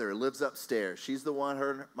mother lives upstairs. She's the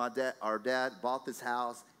one, our dad bought this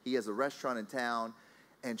house. He has a restaurant in town,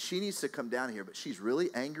 and she needs to come down here, but she's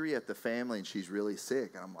really angry at the family, and she's really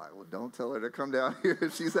sick. And I'm like, well, don't tell her to come down here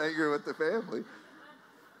if she's angry with the family.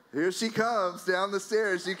 Here she comes down the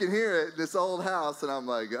stairs. You can hear it in this old house. And I'm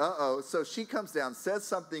like, uh-oh. So she comes down, says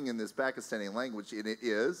something in this Pakistani language, and it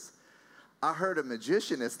is, I heard a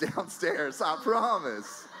magician is downstairs, I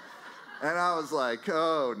promise. And I was like,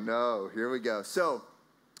 oh, no, here we go. So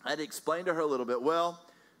I had to explain to her a little bit. Well,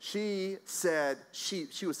 she said, she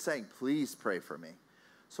was saying, please pray for me.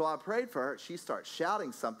 So I prayed for her. She starts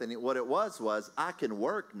shouting something. What it was, I can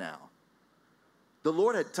work now. The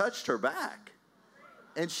Lord had touched her back.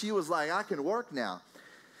 And she was like, I can work now.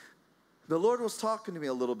 The Lord was talking to me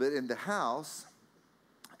a little bit in the house.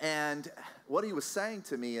 And what he was saying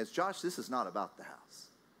to me is, Josh, this is not about the house.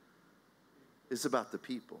 It's about the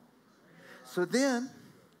people. So then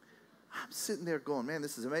I'm sitting there going, man,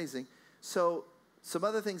 this is amazing. So some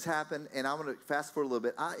other things happen, and I'm going to fast forward a little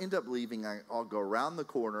bit. I end up leaving. I'll go around the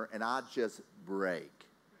corner, and I just break.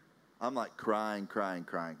 I'm like crying.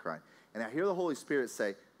 And I hear the Holy Spirit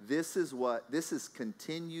say, this is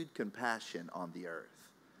continued compassion on the earth.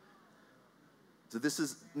 So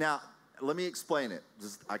now, let me explain it.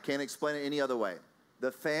 I can't explain it any other way.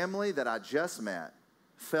 The family that I just met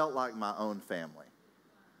felt like my own family.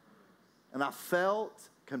 And I felt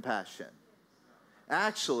compassion.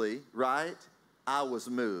 Actually, right, I was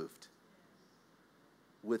moved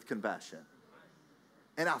with compassion.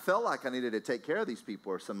 And I felt like I needed to take care of these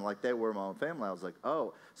people or something, like they were my own family. I was like,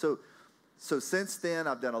 oh. So since then,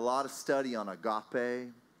 I've done a lot of study on agape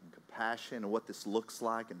and compassion and what this looks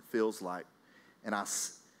like and feels like. And I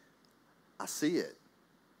see it.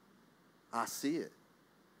 I see it.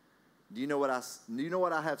 Do you know what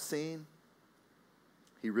I have seen?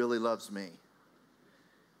 He really loves me.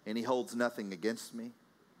 And he holds nothing against me.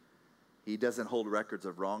 He doesn't hold records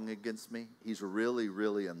of wrong against me. He's really,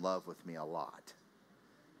 really in love with me a lot.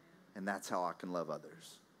 And that's how I can love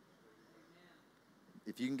others.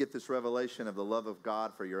 If you can get this revelation of the love of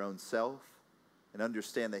God for your own self and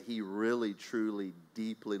understand that he really, truly,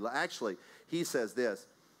 deeply, actually, he says this,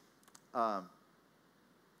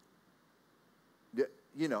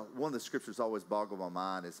 you know, one of the scriptures always boggle my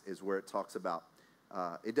mind is where it talks about,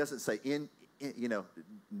 it doesn't say in, you know,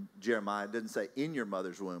 Jeremiah, it doesn't say in your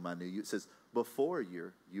mother's womb I knew you. It says before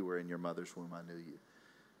you were in your mother's womb I knew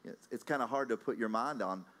you. It's kind of hard to put your mind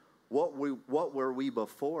on what were we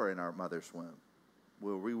before in our mother's womb.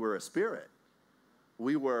 Well, we were a spirit.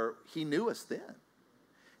 He knew us then.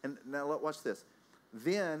 And now watch this.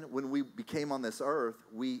 Then when we became on this earth,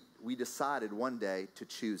 we decided one day to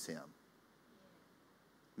choose him.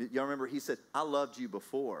 Y'all remember he said, I loved you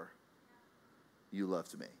before you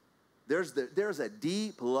loved me. There's a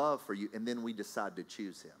deep love for you, and then we decide to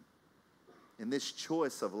choose him. And this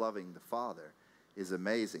choice of loving the Father is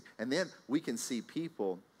amazing. And then we can see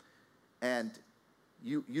people, and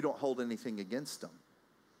you don't hold anything against them.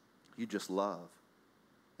 You just love.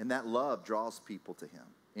 And that love draws people to him.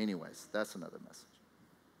 Anyways, that's another message.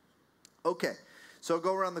 Okay, so I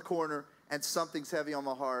go around the corner, and something's heavy on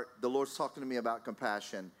my heart. The Lord's talking to me about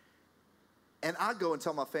compassion. And I go and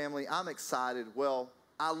tell my family, I'm excited. Well,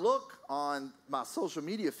 I look on my social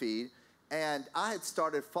media feed, and I had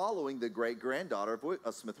started following the great-granddaughter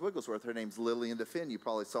of Smith Wigglesworth. Her name's Lillian DeFinn. You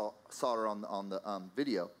probably saw her on the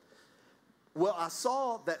video. Well, I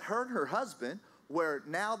saw that her and her husband were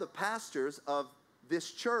now the pastors of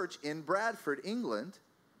this church in Bradford, England,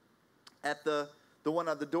 at the one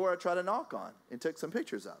at the door I tried to knock on and took some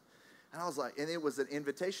pictures of. And I was like, and it was an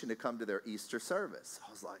invitation to come to their Easter service.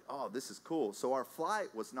 I was like, oh, this is cool. So our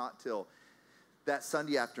flight was not till that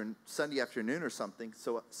Sunday afternoon or something.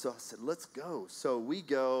 So I said, let's go. So we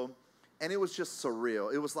go, and it was just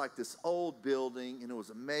surreal. It was like this old building, and it was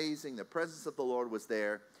amazing. The presence of the Lord was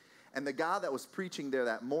there. And the guy that was preaching there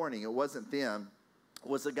that morning, it wasn't them,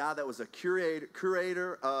 was a guy that was a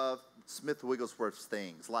curator of Smith Wigglesworth's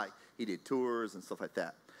things. Like, he did tours and stuff like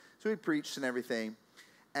that. So he preached and everything.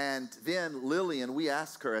 And then Lillian, we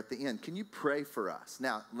asked her at the end, can you pray for us?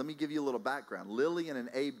 Now, let me give you a little background. Lillian and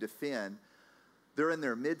Abe DeFinn, they're in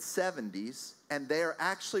their mid-70s, and they are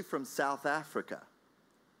actually from South Africa.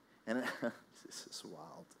 And this is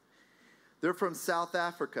wild. They're from South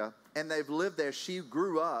Africa, and they've lived there. She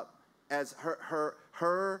grew up as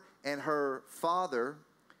her and her father,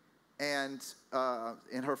 and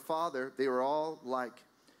her father, they were all like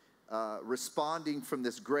responding from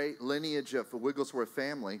this great lineage of the Wigglesworth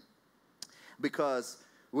family, because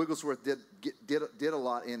Wigglesworth did a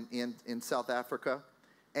lot in South Africa,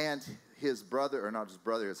 and his brother, or not his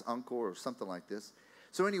brother, his uncle or something like this.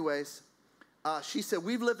 So anyways, she said,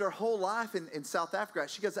 we've lived our whole life in South Africa.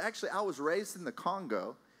 She goes, actually, I was raised in the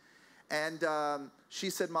Congo. And she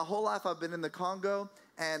said, my whole life I've been in the Congo,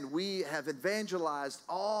 and we have evangelized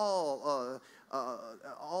all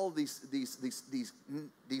these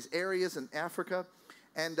areas in Africa.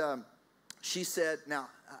 And she said, now,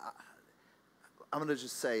 I'm going to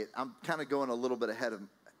just say it. I'm kind of going a little bit ahead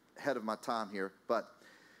of my time here, but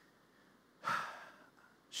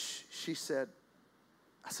she said,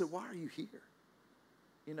 I said, why are you here?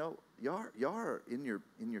 You know, y'all are in your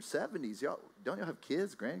 70s. Don't y'all have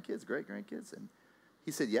kids, grandkids, great-grandkids? And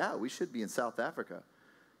he said, yeah, we should be in South Africa.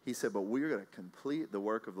 He said, but we're going to complete the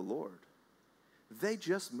work of the Lord. They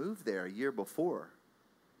just moved there a year before.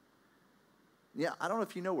 Yeah, I don't know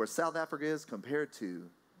if you know where South Africa is compared to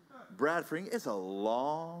Bradford. It's a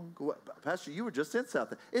long way. Pastor, you were just in South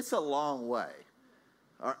Africa. It's a long way.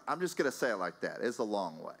 I'm just going to say it like that. It's a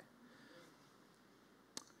long way.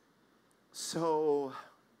 So,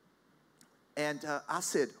 and I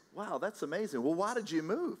said, wow, that's amazing. Well, why did you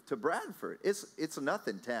move to Bradford? It's a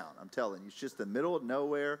nothing town, I'm telling you. It's just the middle of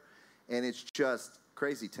nowhere, and it's just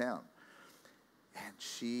crazy town. And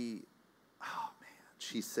she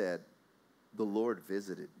said, the Lord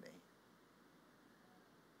visited me.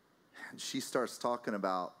 And she starts talking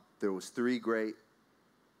about there was three great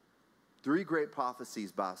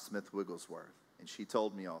prophecies by Smith Wigglesworth. And she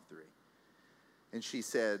told me all three. And she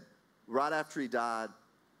said, right after he died,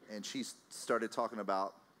 and she started talking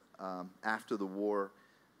about after the war.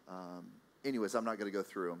 Anyways, I'm not going to go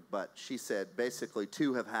through them. But she said, basically,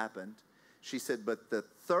 two have happened. She said, but the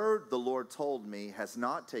third, the Lord told me, has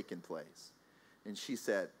not taken place. And she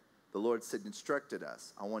said, the Lord said, instructed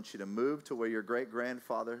us, I want you to move to where your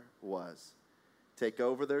great-grandfather was. Take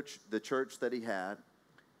over the church that he had,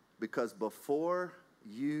 because before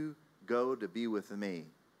you go to be with me,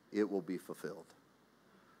 it will be fulfilled.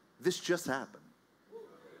 This just happened.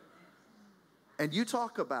 And you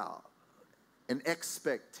talk about an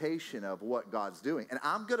expectation of what God's doing. And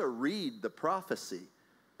I'm going to read the prophecy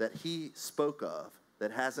that he spoke of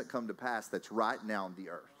that hasn't come to pass, that's right now on the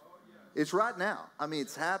earth. It's right now. I mean,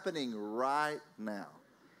 it's happening right now.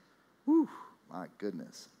 Whew, my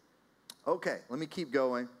goodness. Okay, let me keep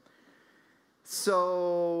going.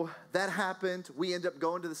 So that happened. We end up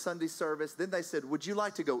going to the Sunday service. Then they said, would you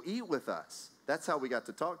like to go eat with us? That's how we got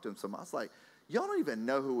to talk to him. So I was like, y'all don't even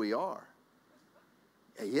know who we are.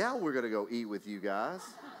 Yeah, we're going to go eat with you guys.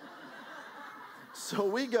 So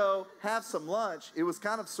we go have some lunch. It was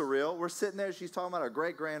kind of surreal. We're sitting there. She's talking about our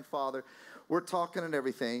great-grandfather. We're talking and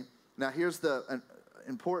everything. Now, here's the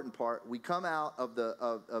important part. We come out of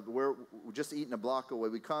where we're just eating a block away.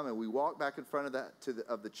 We come and we walk back in front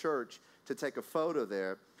of the church to take a photo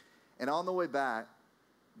there. And on the way back,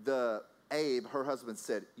 Abe, her husband,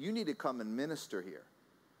 said, you need to come and minister here.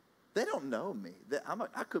 They don't know me.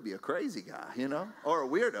 I could be a crazy guy, you know, or a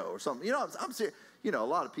weirdo or something. You know, I'm serious. You know, a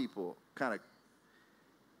lot of people kind of.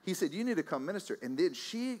 He said, you need to come minister. And then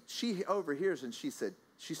she overhears, and she said,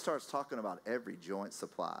 she starts talking about every joint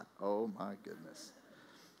supplied. Oh, my goodness.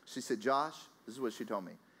 She said, Josh, this is what she told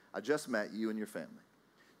me. I just met you and your family.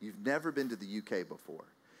 You've never been to the UK before.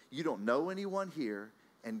 You don't know anyone here,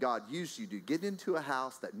 and God used you to get into a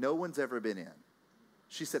house that no one's ever been in.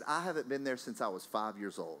 She said, I haven't been there since I was 5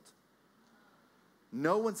 years old.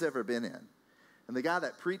 No one's ever been in. And the guy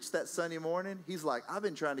that preached that Sunday morning, he's like, I've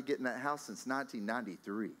been trying to get in that house since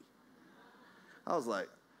 1993. I was like,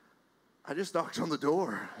 I just knocked on the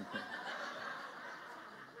door.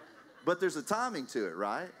 But there's a timing to it,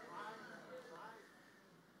 right?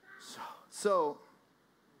 So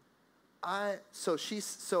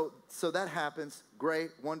So that happens.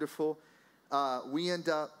 Great, wonderful. We end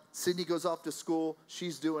up, Sydney goes off to school.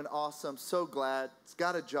 She's doing awesome. So glad. She's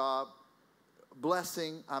got a job.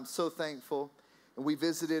 Blessing. I'm so thankful. And we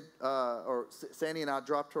visited, or Sandy and I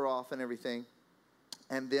dropped her off and everything.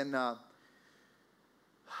 And then,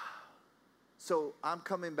 so I'm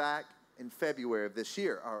coming back in February of this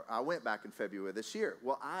year. Or I went back in February of this year.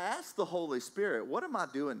 Well, I asked the Holy Spirit, what am I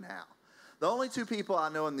doing now? The only two people I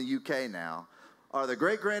know in the UK now are the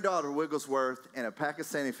great-granddaughter of Wigglesworth and a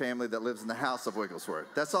Pakistani family that lives in the house of Wigglesworth.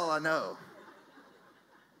 That's all I know.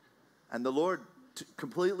 And the Lord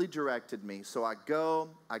completely directed me. So I go,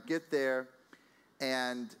 I get there,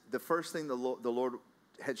 and the first thing the Lord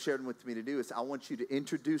had shared with me to do is, I want you to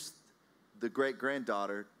introduce the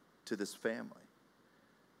great-granddaughter to this family.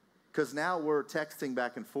 Because now we're texting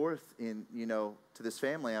back and forth to this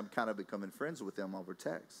family. I'm kind of becoming friends with them over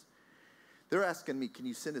text. They're asking me, can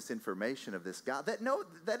you send us information of this guy? They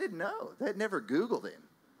didn't know. They had never Googled him.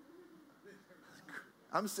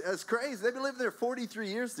 It's crazy. They've been living there 43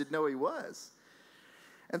 years, didn't know who he was.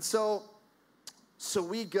 And so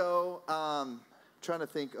we go, trying to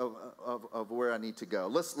think of where I need to go.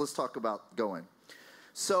 Let's talk about going.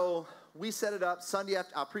 So we set it up. Sunday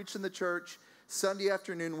after, I preach in the church. Sunday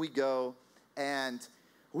afternoon we go, and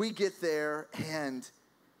we get there, and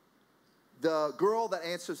the girl that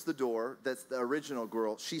answers the door, that's the original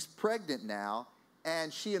girl, she's pregnant now,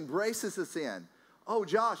 and she embraces us in. Oh,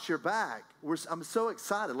 Josh, you're back. I'm so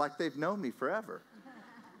excited, like they've known me forever.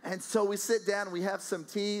 And so we sit down, and we have some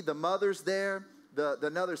tea. The mother's there, the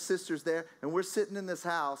another sister's there, and we're sitting in this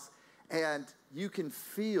house, and you can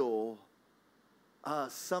feel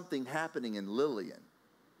something happening in Lillian.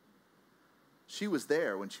 She was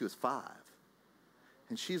there when she was 5.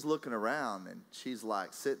 And she's looking around, and she's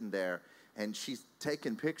like sitting there, and she's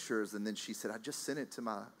taking pictures, and then she said, I just sent it to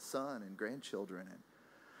my son and grandchildren. And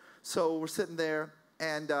so we're sitting there,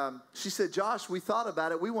 and she said, Josh, we thought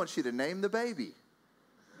about it. We want you to name the baby.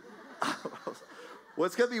 Well,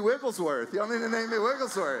 it's going to be Wigglesworth. Y'all mean to name it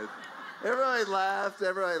Wigglesworth? Everybody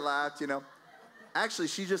laughed, Actually,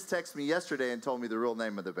 she just texted me yesterday and told me the real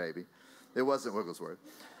name of the baby. It wasn't Wigglesworth.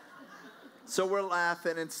 So we're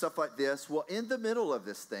laughing and stuff like this. Well, in the middle of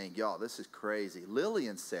this thing, y'all, this is crazy.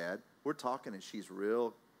 Lillian said, we're talking, and she's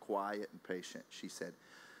real quiet and patient. She said,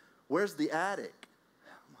 where's the attic?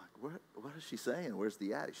 I'm like, what is she saying? Where's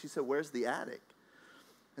the attic? She said, where's the attic?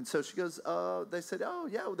 And so she goes, they said, oh,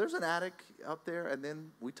 yeah, well, there's an attic up there. And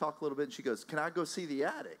then we talk a little bit, and she goes, can I go see the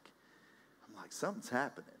attic? I'm like, something's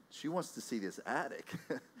happening. She wants to see this attic.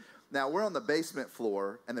 Now, we're on the basement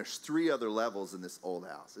floor, and there's 3 other levels in this old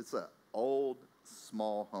house. It's an old,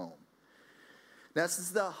 small home. Now, this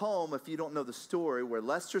is the home, if you don't know the story, where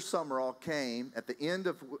Lester Summerall came at the end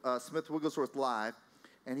of Smith Wigglesworth's life,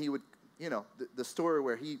 and he would, the story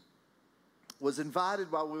where he was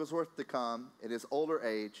invited by Wigglesworth to come at his older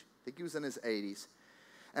age. I think he was in his 80s.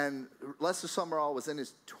 And Lester Summerall was in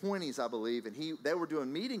his 20s, I believe, and they were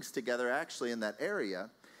doing meetings together actually in that area.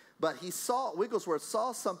 But Wigglesworth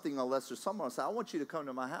saw something on Lester Summerall and said, I want you to come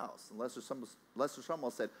to my house. And Lester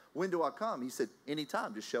Summerall said, when do I come? He said,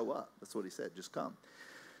 anytime, just show up. That's what he said, just come.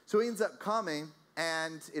 So he ends up coming,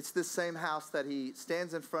 and it's this same house that he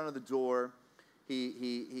stands in front of the door.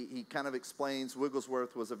 He kind of explains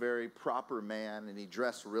Wigglesworth was a very proper man, and he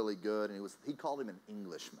dressed really good, and he called him an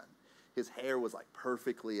Englishman. His hair was like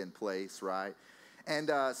perfectly in place, right?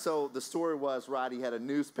 And so the story was, right, he had a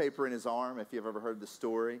newspaper in his arm, if you've ever heard the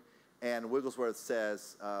story. And Wigglesworth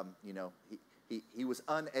says, he was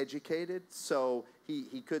uneducated, so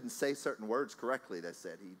he couldn't say certain words correctly, they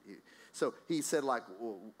said. So he said, like,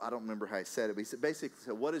 well, I don't remember how he said it, but he basically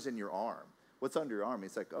said, what is in your arm? What's under your arm?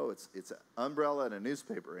 He's like, oh, it's an umbrella and a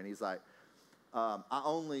newspaper. And he's like, I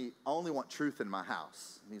only want truth in my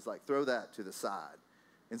house. And he's like, throw that to the side.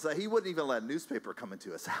 And so he wouldn't even let a newspaper come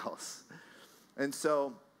into his house. And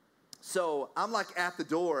so I'm like at the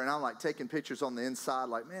door, and I'm like taking pictures on the inside,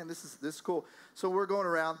 like, man, this is cool. So we're going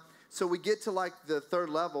around. So we get to like the 3rd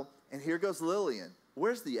level, and here goes Lillian.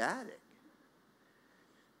 Where's the attic?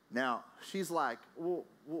 Now, she's like, well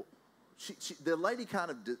the lady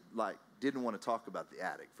kind of didn't want to talk about the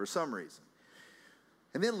attic for some reason.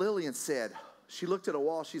 And then Lillian said, she looked at a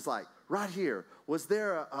wall, she's like, right here, was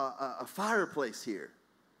there a fireplace here?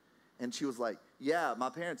 And she was like, yeah, my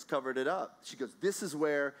parents covered it up. She goes, this is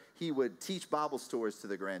where he would teach Bible stories to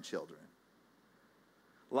the grandchildren.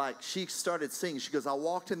 Like, she started singing. She goes, I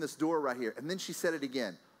walked in this door right here. And then she said it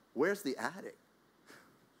again. Where's the attic?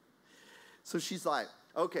 So she's like,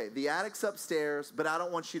 okay, the attic's upstairs, but I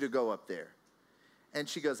don't want you to go up there. And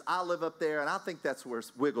she goes, I live up there, and I think that's where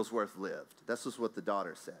Wigglesworth lived. That's just what the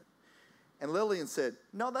daughter said. And Lillian said,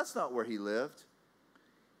 no, that's not where he lived.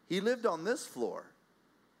 He lived on this floor.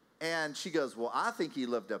 And she goes, well, I think he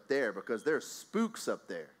lived up there because there's spooks up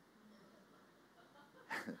there.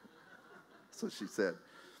 That's what she said.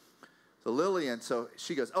 So Lillian, so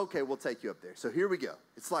she goes, okay, we'll take you up there. So here we go.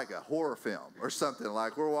 It's like a horror film or something.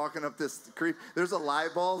 Like we're walking up this creep. There's a light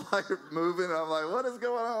bulb like moving. I'm like, what is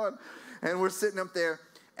going on? And we're sitting up there.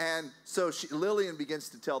 And so Lillian begins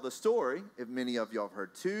to tell the story, if many of y'all have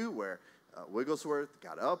heard too, where Wigglesworth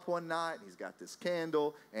got up one night. He's got this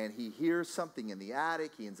candle, and he hears something in the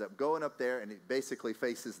attic. He ends up going up there, and it basically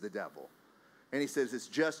faces the devil. And he says, it's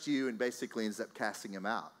just you, and basically ends up casting him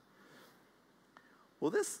out. Well,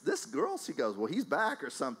 this girl, she goes, well, he's back or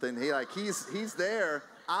something. He's there.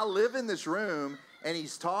 I live in this room, and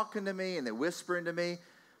he's talking to me, and they're whispering to me.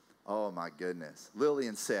 Oh, my goodness.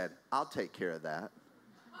 Lillian said, I'll take care of that.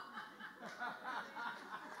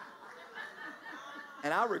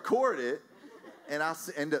 And I record it, and I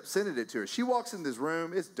end up sending it to her. She walks in this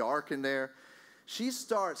room. It's dark in there. She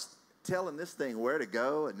starts telling this thing where to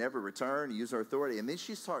go and never return, use her authority. And then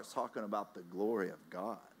she starts talking about the glory of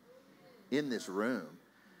God in this room.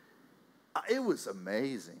 It was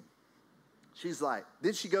amazing. She's like,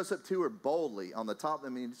 then she goes up to her boldly on the top. I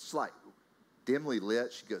mean, it's like dimly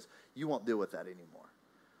lit. She goes, you won't deal with that anymore.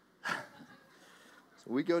 So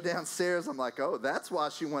we go downstairs. I'm like, oh, that's why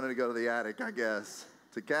she wanted to go to the attic, I guess,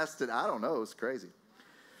 to cast it. I don't know. It was crazy.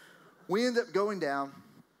 We end up going down.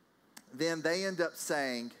 Then they end up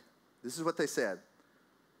saying, this is what they said.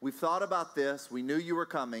 We've thought about this. We knew you were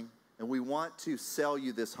coming, and we want to sell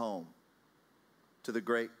you this home to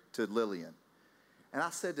Lillian. And I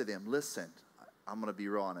said to them, listen, I'm going to be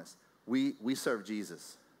real honest. We serve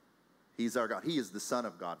Jesus. He's our God. He is the Son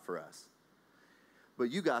of God for us. But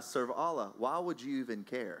you guys serve Allah. Why would you even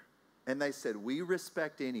care? And they said, we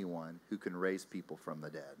respect anyone who can raise people from the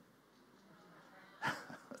dead.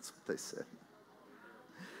 That's what they said.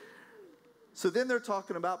 So then they're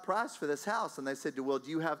talking about price for this house. And they said, well, do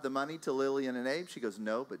you have the money to Lillian and Abe? She goes,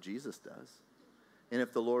 no, but Jesus does. And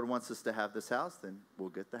if the Lord wants us to have this house, then we'll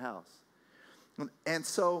get the house. And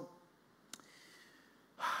so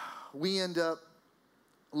we end up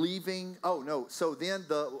leaving. Oh, no. So then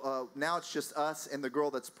now it's just us and the girl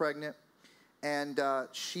that's pregnant. And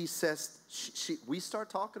she says, we start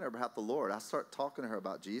talking to her about the Lord. I start talking to her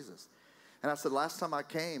about Jesus. And I said, last time I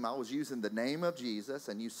came, I was using the name of Jesus,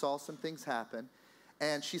 and you saw some things happen.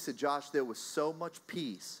 And she said, Josh, there was so much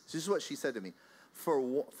peace. This is what she said to me.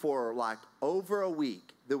 For like over a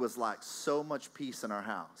week, there was like so much peace in our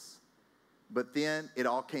house. But then it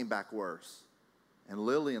all came back worse. And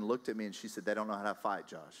Lillian looked at me and she said, they don't know how to fight,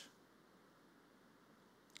 Josh.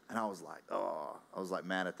 And I was like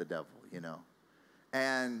mad at the devil, you know.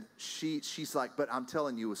 And she's like, but I'm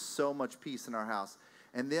telling you, it was so much peace in our house.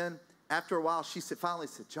 And then after a while, she finally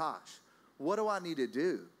said, Josh, what do I need to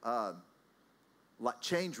do? Like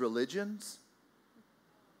change religions?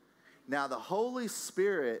 Now, the Holy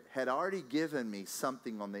Spirit had already given me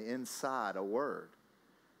something on the inside, a word,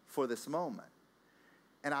 for this moment.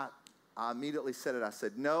 And I immediately said it. I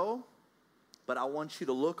said, no, but I want you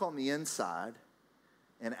to look on the inside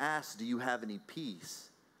and ask, do you have any peace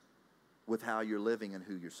with how you're living and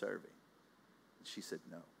who you're serving? And she said,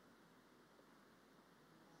 no.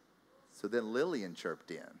 So then Lillian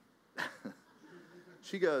chirped in.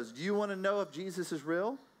 She goes, do you want to know if Jesus is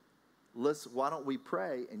real? Why don't we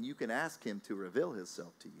pray and you can ask him to reveal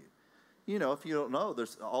himself to you? You know, if you don't know,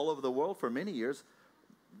 there's all over the world for many years,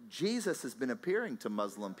 Jesus has been appearing to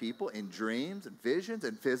Muslim people in dreams and visions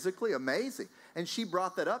and physically. Amazing. And she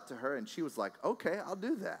brought that up to her and she was like, okay, I'll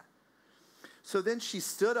do that. So then she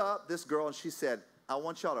stood up, this girl, and she said, I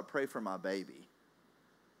want y'all to pray for my baby.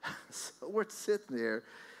 So we're sitting there.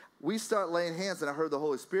 We start laying hands, and I heard the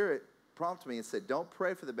Holy Spirit prompt me and said, don't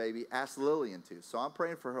pray for the baby, ask Lillian to. So I'm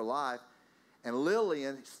praying for her life, and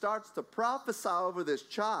Lillian starts to prophesy over this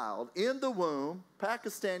child in the womb,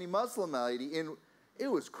 Pakistani Muslim lady, and it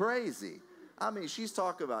was crazy. I mean, she's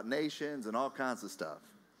talking about nations and all kinds of stuff.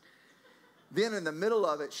 Then in the middle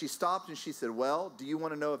of it, she stopped and she said, well, do you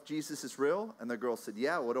want to know if Jesus is real? And the girl said,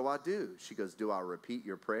 yeah, what do I do? She goes, do I repeat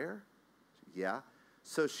your prayer? Yeah.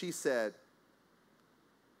 So she said,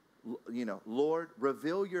 you know, Lord,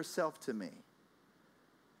 reveal yourself to me.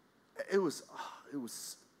 It was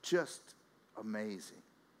just amazing.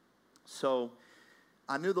 So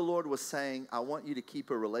I knew the Lord was saying, I want you to keep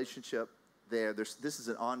a relationship there. This is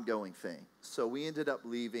an ongoing thing. So we ended up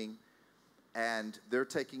leaving, and they're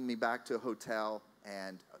taking me back to a hotel,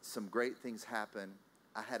 and some great things happened.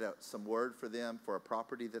 I had some word for them for a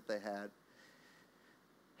property that they had.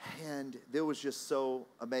 And it was just so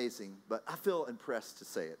amazing. But I feel impressed to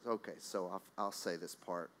say it. Okay, so I'll say this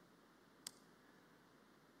part.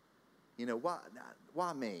 You know,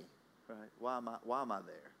 why me? Right? Why am I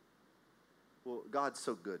there? Well, God's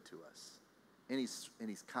so good to us. And he's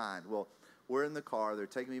kind. Well, we're in the car. They're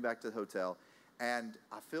taking me back to the hotel. And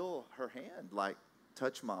I feel her hand, like,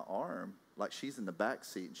 touch my arm. Like she's in the back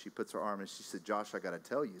seat. And she puts her arm and she said, Josh, I got to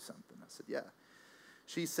tell you something. I said, yeah.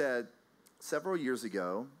 She said, several years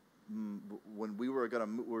ago, when we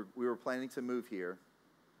were planning to move here,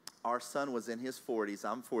 our son was in his 40s.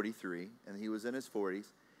 I'm 43, and he was in his 40s.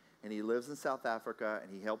 And he lives in South Africa,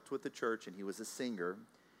 and he helped with the church, and he was a singer.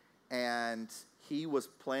 And he was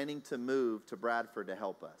planning to move to Bradford to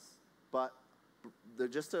help us. But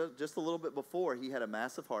just a little bit before, he had a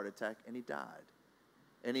massive heart attack, and he died.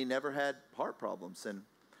 And he never had heart problems. And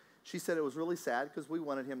she said it was really sad because we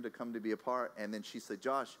wanted him to come to be a part. And then she said,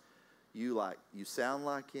 Josh, you sound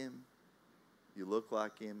like him, you look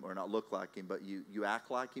like him, or not look like him, but you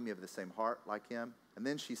act like him, you have the same heart like him. And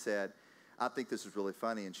then she said, I think this is really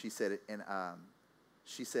funny. And she said, and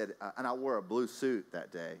I wore a blue suit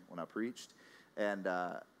that day when I preached. And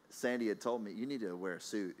Sandy had told me, you need to wear a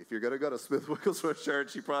suit. If you're going to go to Smith Wigglesworth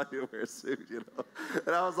Church, you probably need to wear a suit, you know.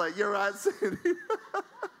 And I was like, you're right, Sandy.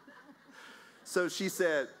 So she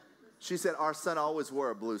said, our son always wore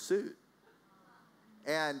a blue suit.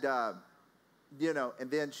 And, you know, and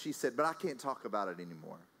then she said, but I can't talk about it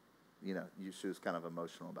anymore. You know, she was kind of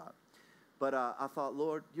emotional about it. But I thought,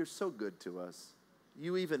 Lord, you're so good to us.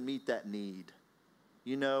 You even meet that need,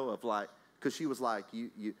 you know, of like, because she was like,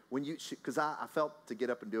 because I felt to get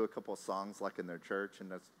up and do a couple of songs like in their church,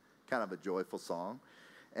 and that's kind of a joyful song.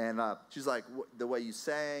 And she's like, the way you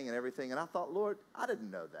sang and everything. And I thought, Lord, I didn't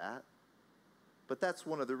know that. But that's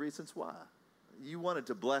one of the reasons why. You wanted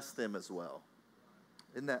to bless them as well.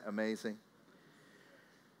 Isn't that amazing?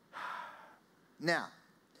 Now,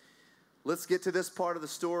 let's get to this part of the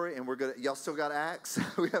story, and y'all still got Acts?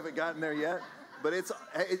 We haven't gotten there yet, but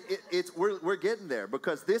we're getting there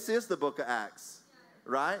because this is the book of Acts,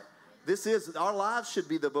 right? Our lives should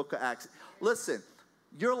be the book of Acts. Listen,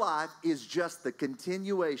 your life is just the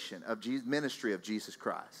continuation of ministry of Jesus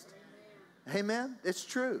Christ. Amen? It's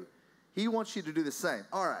true. He wants you to do the same.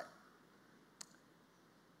 All right.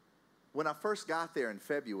 When I first got there in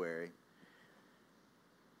February,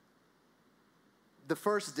 the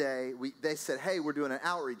first day, they said, hey, we're doing an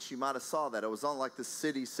outreach. You might have saw that. It was on like the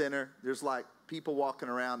city center. There's like people walking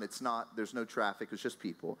around. There's no traffic. It's just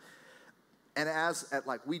people. And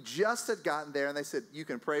we just had gotten there, and they said, you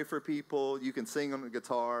can pray for people. You can sing on the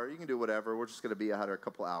guitar. You can do whatever. We're just going to be out here a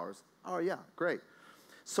couple hours. Oh, yeah, great.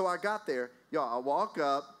 So I got there. Y'all, I walk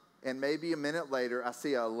up, and maybe a minute later, I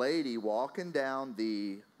see a lady walking down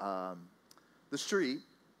the street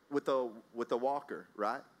with a walker,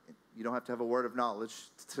 right? You don't have to have a word of knowledge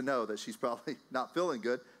to know that she's probably not feeling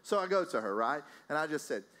good. So I go to her, right? And I just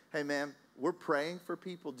said, hey, ma'am, we're praying for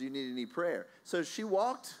people. Do you need any prayer? So she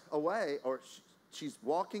walked away, or she's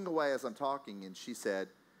walking away as I'm talking, and she said,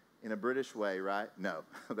 in a British way, right? No,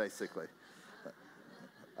 basically.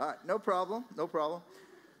 All right, no problem.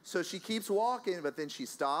 So she keeps walking, but then she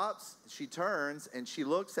stops, she turns, and she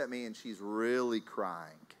looks at me, and she's really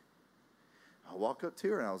crying. I walk up to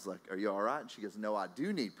her, and I was like, are you all right? And she goes, no, I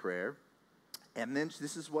do need prayer. And then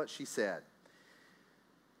this is what she said.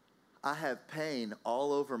 I have pain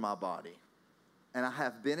all over my body, and I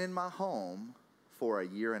have been in my home for a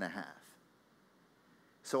year and a half.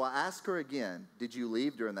 So I asked her again, did you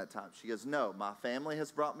leave during that time? She goes, no, my family has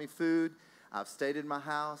brought me food. I've stayed in my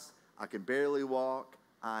house. I can barely walk.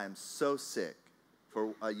 I am so sick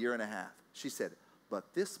for a year and a half. She said,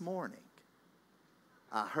 but this morning,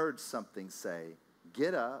 I heard something say,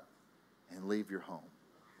 get up and leave your home.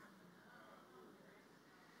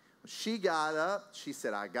 She got up. She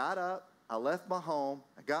said, I got up. I left my home.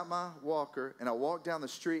 I got my walker, and I walked down the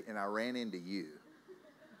street, and I ran into you.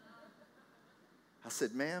 I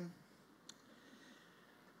said, ma'am,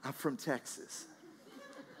 I'm from Texas.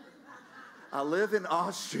 I live in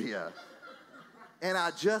Austria, and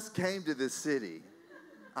I just came to this city.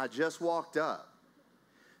 I just walked up.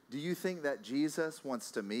 Do you think that Jesus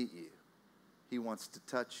wants to meet you? He wants to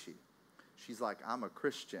touch you. She's like, I'm a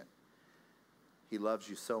Christian. He loves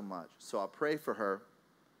you so much. So I pray for her.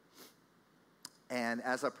 And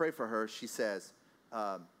as I pray for her, she says,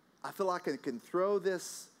 I feel like I can throw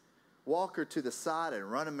this walker to the side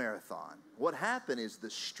and run a marathon. What happened is the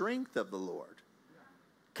strength of the Lord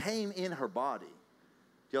came in her body.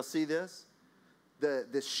 Y'all see this?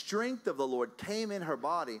 The strength of the Lord came in her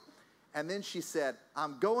body. And then she said,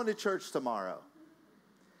 I'm going to church tomorrow.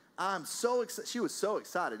 I'm so excited. She was so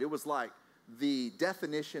excited. It was like the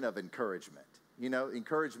definition of encouragement. You know,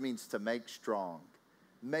 encourage means to make strong,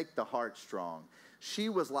 make the heart strong. She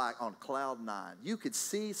was like on cloud 9. You could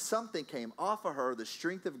see something came off of her. The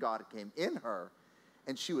strength of God came in her,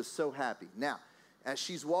 and she was so happy. Now, as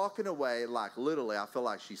she's walking away, like literally, I feel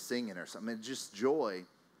like she's singing or something. And just joy.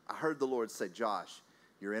 I heard the Lord say, Josh,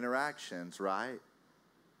 your interactions, right,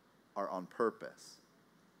 are on purpose.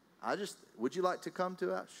 Would you like to come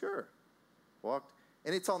to it? Sure. Walked.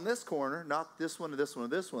 And it's on this corner, not this one or this one or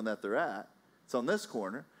this one that they're at. It's on this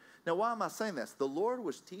corner. Now, why am I saying this? The Lord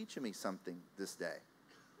was teaching me something this day.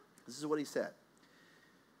 This is what he said.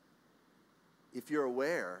 If you're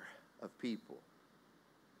aware of people,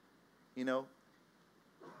 you know,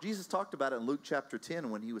 Jesus talked about it in Luke chapter 10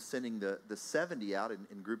 when he was sending the 70 out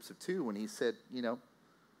in groups of 2, when he said, you know,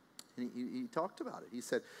 he talked about it. He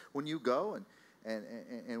said, when you go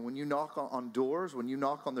and when you knock on doors, when you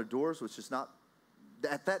knock on their doors, which is not,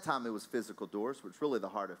 at that time it was physical doors, which is really the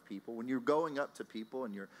heart of people. When you're going up to people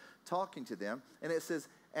and you're talking to them, and it says,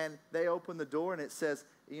 and they open the door, and it says,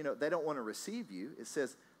 you know, they don't want to receive you. It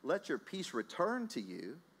says, let your peace return to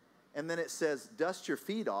you. And then it says, dust your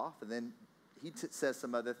feet off, and then he says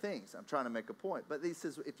some other things. I'm trying to make a point. But he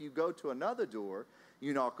says, if you go to another door,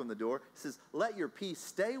 you knock on the door. It says, let your peace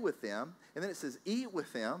stay with them. And then it says, eat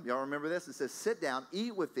with them. Y'all remember this? It says, sit down,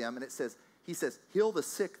 eat with them. And it says, he says, heal the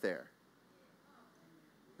sick there.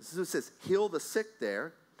 So it says, heal the sick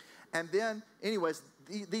there. And then, anyways,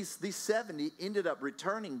 these 70 ended up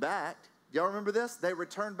returning back. Y'all remember this? They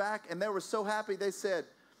returned back, and they were so happy. They said,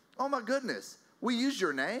 oh, my goodness, we used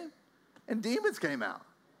your name, and demons came out.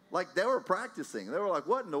 Like, they were practicing. They were like,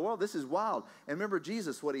 what in the world? This is wild. And remember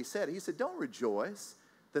Jesus, what he said? He said, don't rejoice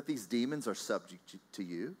that these demons are subject to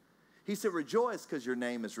you. He said, rejoice because your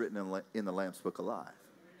name is written in the Lamb's Book of Life.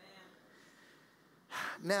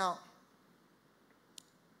 Amen. Now,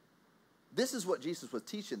 this is what Jesus was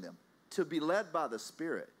teaching them, to be led by the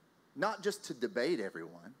Spirit, not just to debate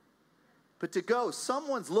everyone, but to go.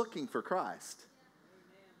 Someone's looking for Christ.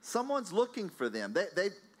 Someone's looking for them.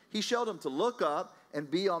 He showed them to look up and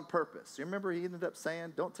be on purpose. You remember he ended up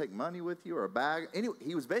saying, don't take money with you or a bag. Anyway,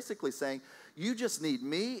 he was basically saying, you just need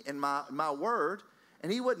me and my word. And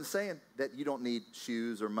he wasn't saying that you don't need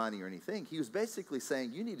shoes or money or anything. He was basically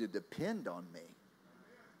saying, you need to depend on me.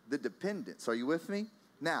 The dependence. Are you with me?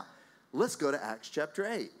 Now, let's go to Acts chapter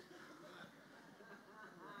 8.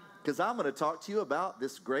 Because I'm going to talk to you about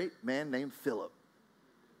this great man named Philip.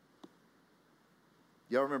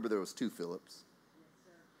 Y'all remember there was 2 Philips.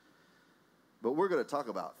 But we're going to talk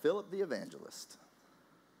about Philip the evangelist.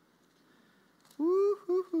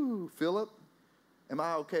 Woo-hoo-hoo. Philip, am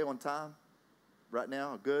I okay on time right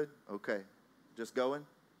now? Good? Okay. Just going?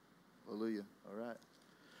 Hallelujah. All right.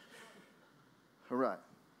 All right.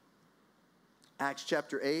 Acts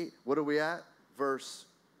chapter 8. What are we at? Verse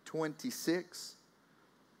 26.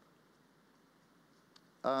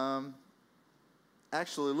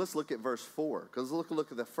 Actually, let's look at verse 4. Because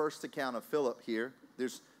look at the first account of Philip here.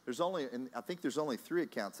 I think there's only 3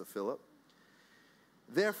 accounts of Philip.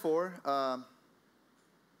 Therefore,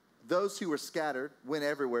 those who were scattered went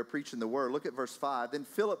everywhere preaching the word. Look at verse 5. Then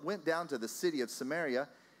Philip went down to the city of Samaria.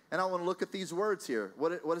 And I want to look at these words here.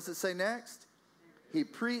 What does it say next? He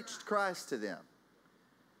preached Christ to them.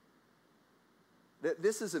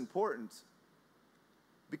 This is important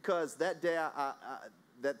because that day,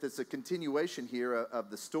 that there's a continuation here of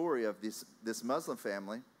the story of this Muslim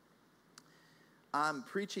family. I'm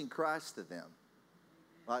preaching Christ to them,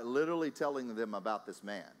 like literally telling them about this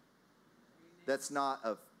man. That's not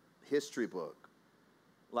a history book.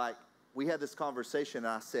 Like, we had this conversation, and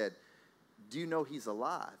I said, do you know he's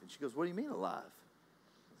alive? And she goes, what do you mean alive?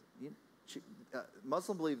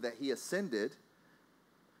 Muslims believe that he ascended,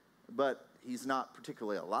 but he's not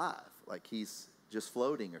particularly alive. Like, he's just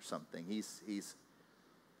floating or something.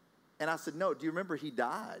 And I said, no, do you remember he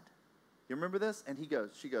died? You remember this? And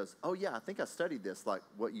she goes, oh yeah, I think I studied this, like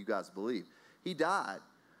what you guys believe. He died.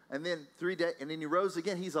 And then 3 days, and then he rose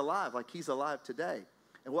again. He's alive, like he's alive today.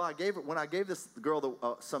 And when I gave this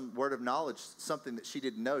girl some word of knowledge, something that she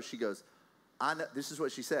didn't know, she goes, I know, this is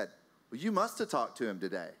what she said. Well, you must have talked to him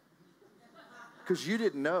today. Because you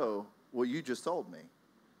didn't know what you just told me.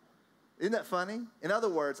 Isn't that funny? In other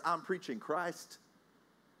words, I'm preaching Christ.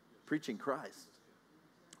 Preaching Christ.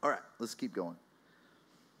 All right, let's keep going.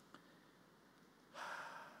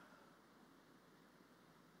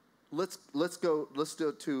 Let's go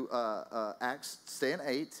to Acts, stay in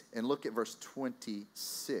 8, and look at verse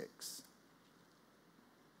 26.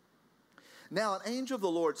 Now an angel of the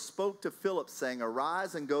Lord spoke to Philip, saying,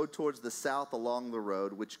 arise and go towards the south along the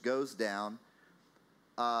road, which goes down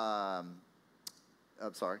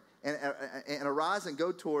I'm sorry. And arise and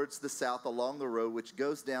go towards the south along the road which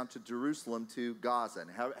goes down to Jerusalem to Gaza. And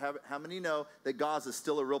how many know that Gaza is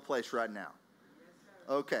still a real place right now?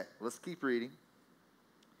 Okay, let's keep reading.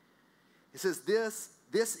 It says, this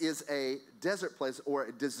is a desert place or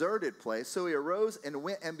a deserted place. So he arose and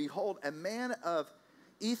went, and behold, a man of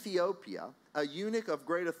Ethiopia, a eunuch of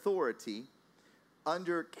great authority,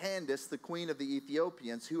 under Candace, the queen of the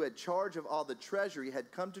Ethiopians, who had charge of all the treasury,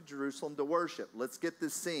 had come to Jerusalem to worship. Let's get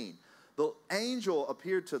this scene. The angel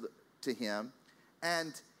appeared to him,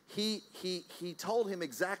 and he told him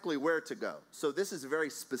exactly where to go. So this is a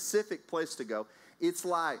very specific place to go. It's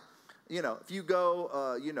like, if you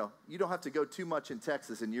go, you don't have to go too much in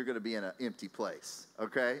Texas, and you're going to be in an empty place,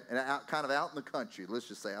 okay? And kind of out in the country. Let's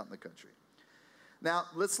just say out in the country. Now,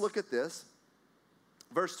 let's look at this.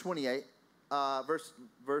 Verse 28. Verse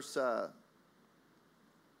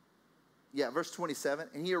 27,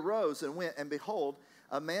 and he arose and went, and behold,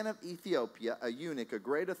 a man of Ethiopia, a eunuch, a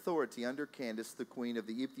great authority under Candace, the queen of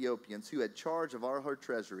the Ethiopians, who had charge of all her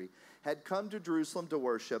treasury, had come to Jerusalem to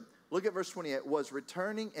worship. Look at verse 28, was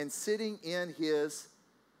returning and sitting in his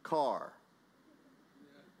car.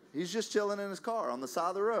 He's just chilling in his car on the side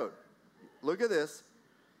of the road. Look at this.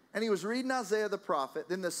 And he was reading Isaiah the prophet.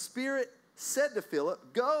 Then the Spirit said to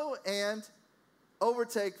Philip, go and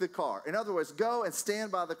overtake the car. In other words, go and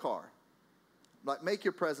stand by the car. Like, make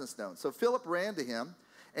your presence known. So Philip ran to him,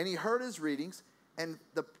 and he heard his readings, and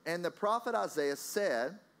the prophet Isaiah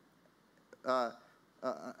said,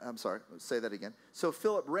 I'm sorry, say that again. So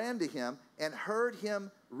Philip ran to him and heard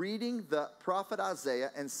him reading the prophet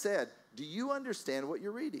Isaiah and said, do you understand what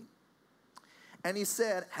you're reading? And he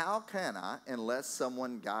said, how can I unless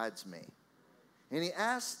someone guides me? And he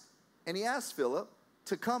asked Philip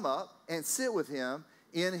to come up and sit with him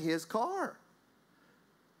in his car.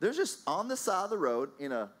 They're just on the side of the road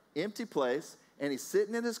in an empty place, and he's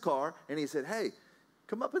sitting in his car, and he said, hey,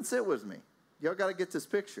 come up and sit with me. Y'all got to get this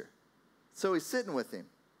picture. So he's sitting with him.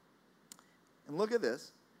 And look at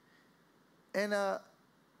this. And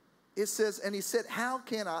it says, and he said, how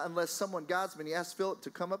can I unless someone guides me? And he asked Philip to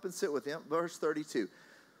come up and sit with him. Verse 32.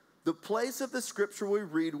 The place of the scripture we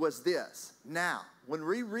read was this. Now, when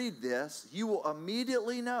we read this, you will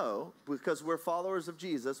immediately know, because we're followers of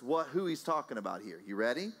Jesus, who he's talking about here. You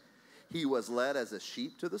ready? He was led as a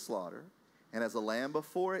sheep to the slaughter, and as a lamb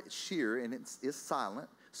before its shearer, and it is silent.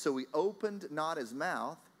 So he opened not his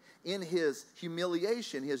mouth. In his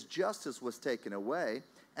humiliation, his justice was taken away.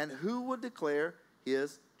 And who would declare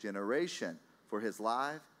his generation? For his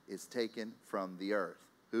life is taken from the earth.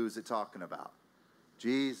 Who's it talking about?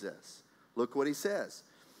 Jesus. Look what he says.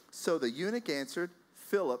 So the eunuch answered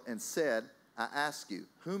Philip and said, I ask you,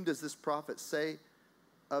 whom does this prophet say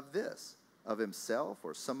of this? Of himself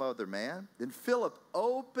or some other man? Then Philip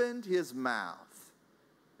opened his mouth.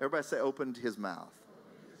 Everybody say, opened his mouth.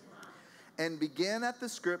 And began at the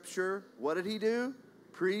scripture. What did he do?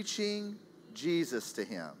 Preaching Jesus to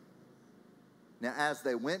him. Now, as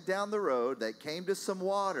they went down the road, they came to some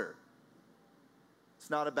water. It's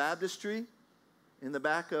not a baptistry in the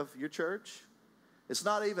back of your church. It's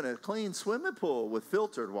not even a clean swimming pool with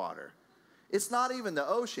filtered water. It's not even the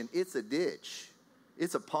ocean. It's a ditch.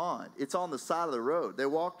 It's a pond. It's on the side of the road. They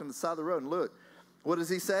walked on the side of the road, and look, what does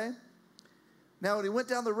he say? Now, when he went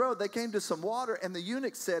down the road, they came to some water, and the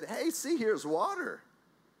eunuch said, hey, see, here's water.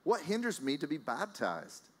 What hinders me to be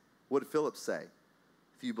baptized? What did Philip say?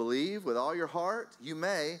 If you believe with all your heart, you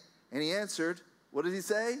may. And he answered, what did he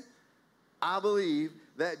say? I believe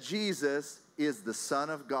that Jesus is the Son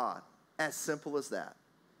of God. As simple as that.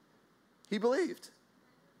 He believed.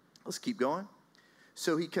 Let's keep going.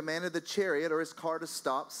 So he commanded the chariot or his car to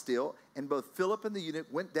stop still, and both Philip and the eunuch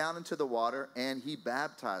went down into the water, and he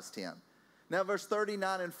baptized him. Now, verse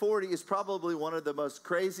 39 and 40 is probably one of the most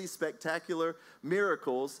crazy, spectacular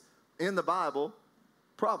miracles in the Bible.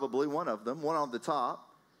 Probably one of them, one on the top.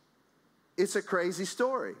 It's a crazy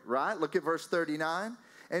story, right? Look at verse 39.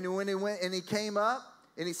 And when he went and he came up,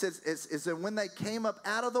 and he says, and when they came up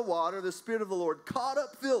out of the water, the Spirit of the Lord caught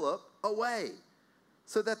up Philip away,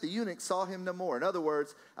 so that the eunuch saw him no more. In other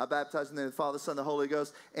words, I baptized in the name of the Father, Son, and the Holy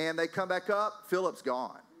Ghost, and they come back up, Philip's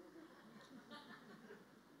gone.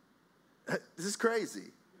 This is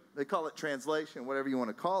crazy. They call it translation, whatever you want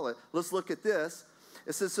to call it. Let's look at this.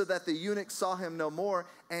 It says, so that the eunuch saw him no more,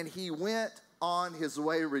 and he went on his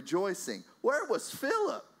way rejoicing. Where was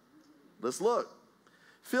Philip? Let's look.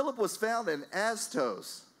 Philip was found in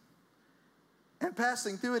Astos, and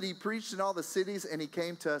passing through it, he preached in all the cities, and he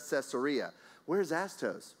came to Caesarea. Where's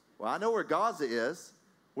Astos? Well, I know where Gaza is.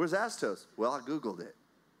 Where's Astos? Well, I Googled it.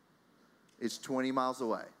 It's 20 miles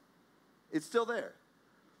away. It's still there.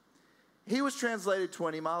 He was translated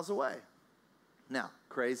 20 miles away. Now,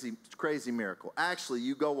 crazy miracle. Actually,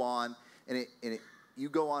 you go on, you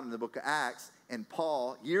go on in the book of Acts, and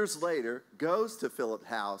Paul, years later, goes to Philip's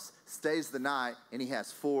house, stays the night, and he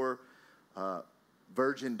has 4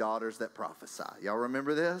 virgin daughters that prophesy. Y'all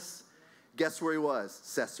remember this? Guess where he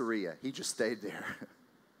was? Caesarea. He just stayed there.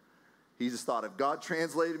 He just thought, if God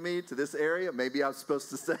translated me to this area, maybe I'm supposed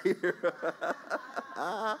to stay here.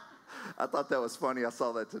 I thought that was funny. I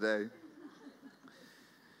saw that today.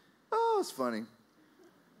 Oh, it's funny.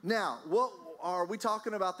 Now, what are we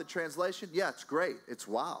talking about? The translation? Yeah, it's great. It's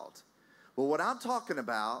wild. But what I'm talking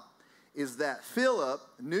about is that Philip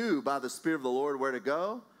knew by the Spirit of the Lord where to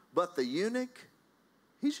go, but the eunuch,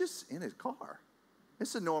 he's just in his car.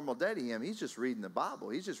 It's a normal day to him. He's just reading the Bible.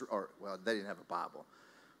 They didn't have a Bible.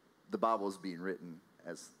 The Bible was being written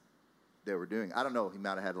as they were doing. I don't know. He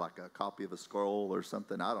might have had like a copy of a scroll or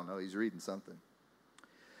something. I don't know. He's reading something.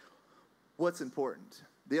 What's important?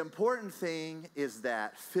 The important thing is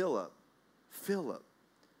that Philip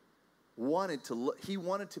wanted to look. He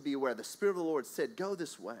wanted to be aware. The Spirit of the Lord said, go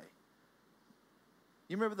this way.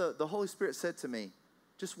 You remember the Holy Spirit said to me,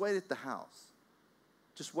 just wait at the house.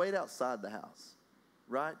 Just wait outside the house.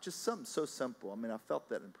 Right? Just something so simple. I mean, I felt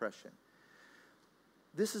that impression.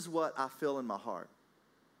 This is what I feel in my heart.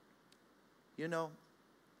 You know,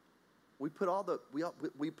 we put all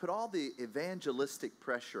the evangelistic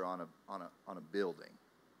pressure on a building.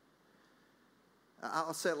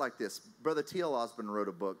 I'll say it like this. Brother T.L. Osborne wrote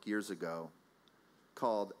a book years ago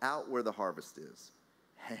called Out Where the Harvest Is,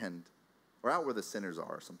 or Out Where the Sinners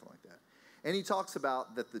Are, or something like that. And he talks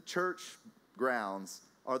about that the church grounds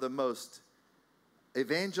are the most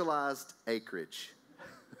evangelized acreage.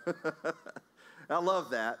 I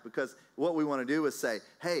love that, because what we want to do is say,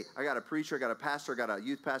 hey, I got a preacher, I got a pastor, I got a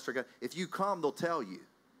youth pastor. If you come, they'll tell you.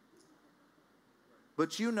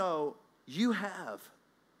 But you know, you have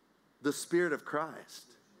the Spirit of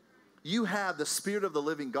Christ. You have the Spirit of the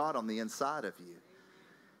living God on the inside of you.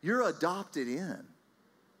 You're adopted in.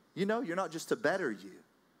 You know, you're not just a better you.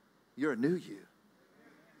 You're a new you.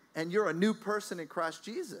 And you're a new person in Christ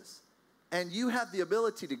Jesus. And you have the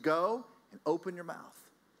ability to go and open your mouth.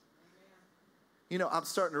 You know, I'm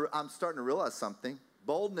starting to realize something.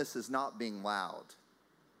 Boldness is not being loud.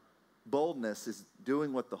 Boldness is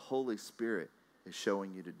doing what the Holy Spirit is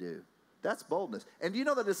showing you to do. That's boldness. And you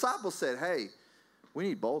know, the disciples said, hey, we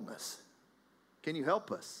need boldness. Can you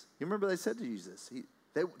help us? You remember they said to Jesus,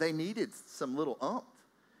 they needed some little oomph.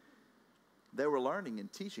 They were learning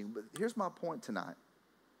and teaching. But here's my point tonight.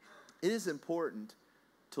 It is important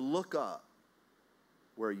to look up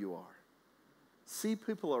where you are. See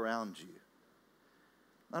people around you.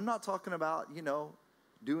 I'm not talking about, you know,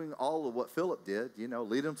 doing all of what Philip did, you know,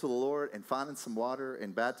 lead them to the Lord and finding some water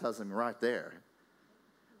and baptizing them right there.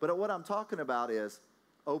 But what I'm talking about is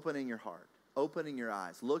opening your heart, opening your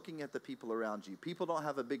eyes, looking at the people around you. People don't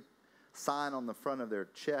have a big sign on the front of their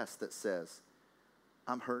chest that says,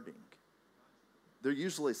 I'm hurting. They're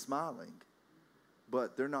usually smiling,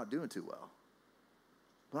 but they're not doing too well.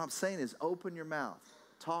 What I'm saying is open your mouth,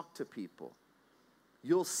 talk to people.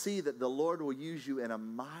 You'll see that the Lord will use you in a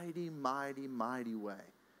mighty, mighty, mighty way.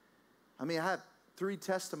 I mean, I have 3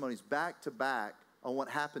 testimonies back to back on what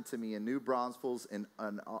happened to me in New Braunfels, in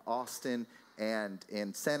Austin, and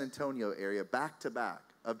in San Antonio area, back to back,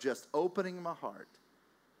 of just opening my heart.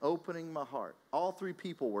 Opening my heart. All 3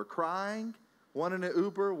 people were crying, one in an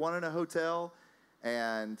Uber, one in a hotel,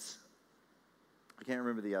 and I can't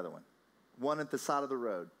remember the other one. One at the side of the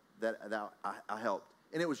road that I helped.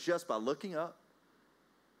 And it was just by looking up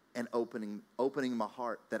and opening my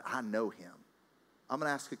heart that I know him. I'm going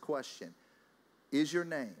to ask a question. Is your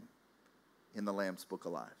name in the Lamb's Book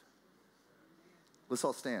of Life? Let's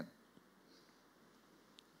all stand.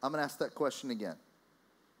 I'm going to ask that question again.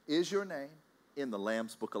 Is your name in the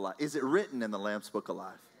Lamb's Book of Life? Is it written in the Lamb's Book of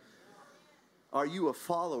Life? Are you a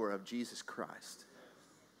follower of Jesus Christ?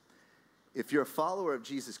 If you're a follower of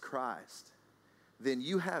Jesus Christ, then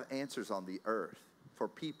you have answers on the earth for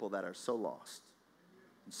people that are so lost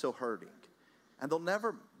and so hurting. And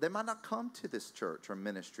they might not come to this church or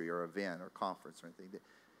ministry or event or conference or anything.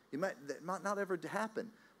 It might not ever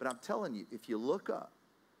happen. But I'm telling you, if you look up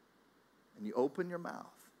and you open your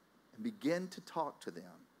mouth and begin to talk to them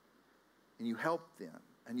and you help them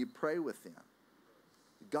and you pray with them,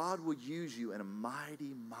 God will use you in a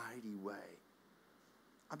mighty, mighty way.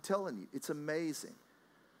 I'm telling you, it's amazing.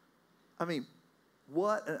 I mean,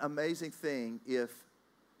 what an amazing thing if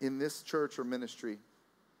in this church or ministry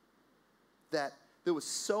that there was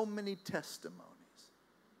so many testimonies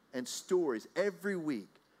and stories every week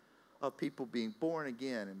of people being born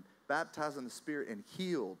again and baptized in the Spirit and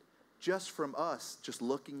healed just from us, just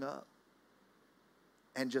looking up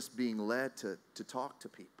and just being led to talk to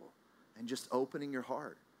people and just opening your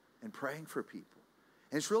heart and praying for people.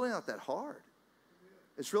 And it's really not that hard.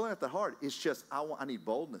 It's really not that hard. It's just, I need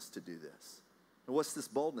boldness to do this. And what's this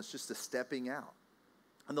boldness? Just a stepping out.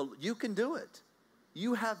 And you can do it.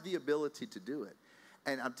 You have the ability to do it.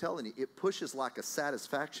 And I'm telling you, it pushes like a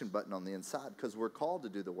satisfaction button on the inside, because we're called to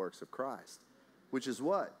do the works of Christ, which is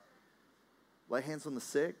what? Lay hands on the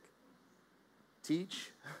sick, teach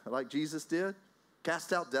like Jesus did,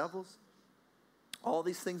 cast out devils. All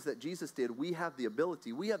these things that Jesus did, we have the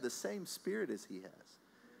ability. We have the same spirit as he has.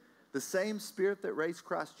 The same spirit that raised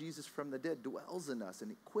Christ Jesus from the dead dwells in us, and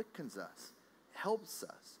it quickens us, helps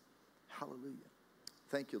us. Hallelujah.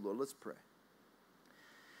 Thank you, Lord. Let's pray.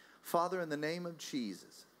 Father, in the name of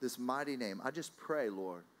Jesus, this mighty name, I just pray,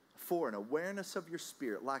 Lord, for an awareness of your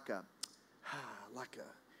spirit,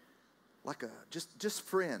 just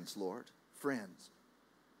friends, Lord, friends.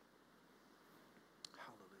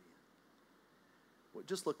 Hallelujah. Well,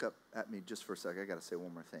 just look up at me just for a second. I got to say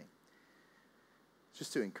one more thing,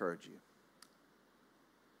 just to encourage you.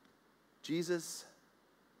 Jesus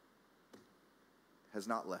has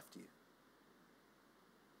not left you.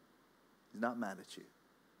 He's not mad at you.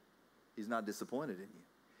 He's not disappointed in you.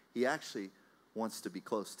 He actually wants to be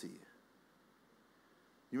close to you.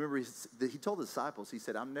 You remember he told the disciples, he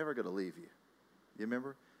said, I'm never going to leave you. You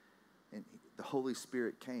remember? And the Holy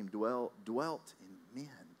Spirit came, dwelt in men.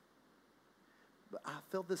 But I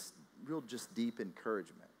felt this real just deep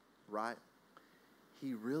encouragement, right?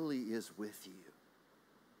 He really is with you.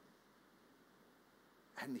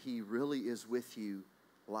 And he really is with you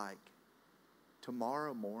like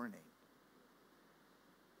tomorrow morning.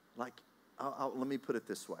 Like, let me put it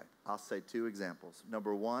this way. I'll say two examples.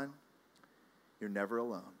 Number one, you're never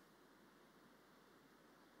alone.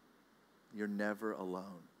 You're never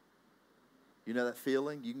alone. You know that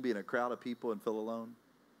feeling? You can be in a crowd of people and feel alone.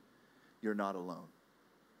 You're not alone.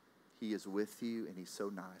 He is with you, and he's so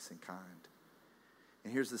nice and kind.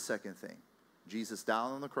 And here's the second thing. Jesus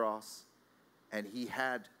died on the cross, and he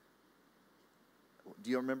had, do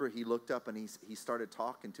you remember he looked up and he started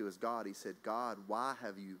talking to his God. He said, God, why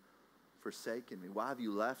have you forsaken me? Why have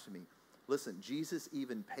you left me? Listen, Jesus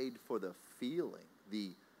even paid for the feeling,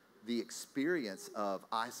 the experience of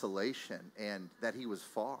isolation, and that he was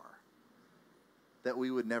far, that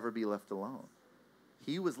we would never be left alone.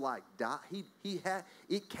 He was like,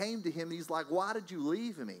 it came to him, and he's like, why did you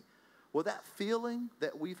leave me? Well, that feeling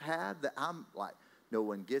that we've had, that I'm like, no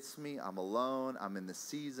one gets me, I'm alone, I'm in the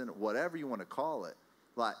season, whatever you want to call it.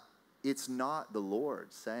 Like, it's not the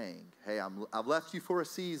Lord saying, hey, I've left you for a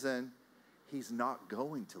season. He's not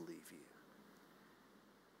going to leave you.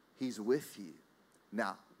 He's with you.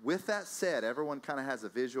 Now, with that said, everyone kind of has a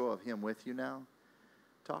visual of him with you now.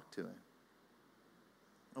 Talk to him.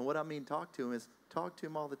 And what I mean talk to him is talk to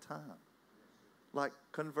him all the time. Like,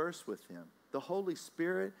 converse with him. The Holy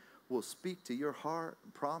Spirit will speak to your heart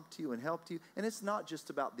and prompt you and help you. And it's not just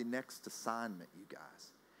about the next assignment, you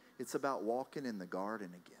guys. It's about walking in the garden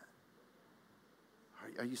again.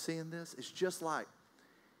 Are you seeing this? It's just like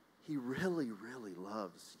he really, really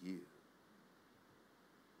loves you.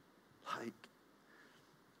 Like,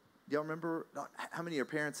 y'all remember how many of your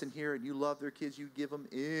parents in here, and you love their kids, you give them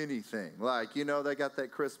anything. Like, you know, they got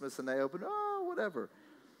that Christmas and they open, whatever.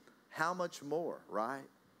 How much more, right?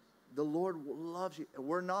 The Lord loves you.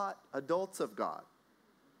 We're not adults of God.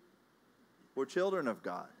 We're children of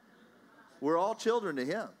God. We're all children to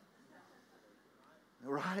him.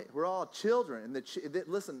 Right? We're all children. And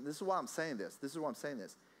listen, this is why I'm saying this.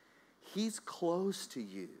 He's close to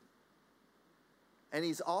you. And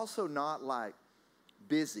he's also not like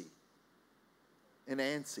busy and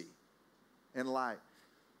antsy and like,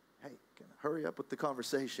 hey, can I hurry up with the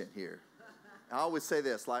conversation here? I always say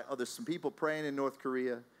this, like, there's some people praying in North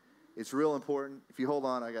Korea. It's real important. If you hold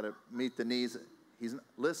on, I got to meet the needs.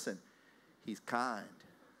 Listen, he's kind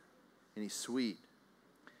and he's sweet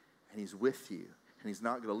and he's with you and he's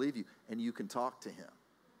not going to leave you, and you can talk to him.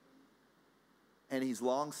 And he's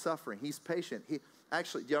long-suffering. He's patient.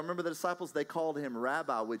 Actually, do you remember the disciples? They called him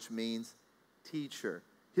Rabbi, which means teacher.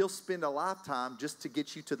 He'll spend a lifetime just to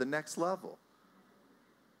get you to the next level.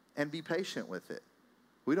 And be patient with it.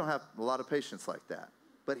 We don't have a lot of patience like that.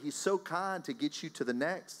 But he's so kind to get you to the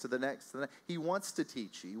next, to the next, to the next. He wants to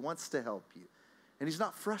teach you. He wants to help you. And he's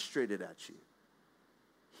not frustrated at you.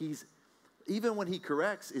 Even when he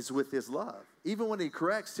corrects, is with his love. Even when he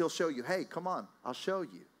corrects, he'll show you, hey, come on, I'll show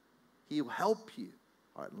you. He'll help you.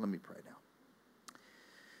 All right, let me pray now.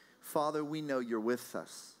 Father, we know you're with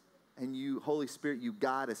us. And you, Holy Spirit, you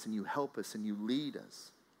guide us and you help us and you lead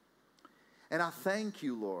us. And I thank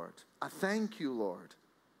you, Lord. I thank you, Lord.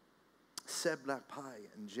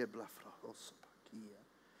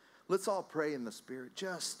 Let's all pray in the Spirit.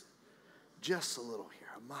 Just a little here.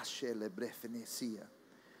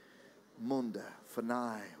 Munda,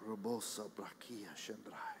 Fanai, Robosa, Brakia,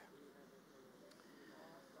 Shendrai.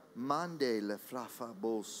 Mande le flafa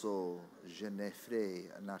boso,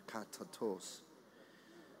 genefre, nakatatos.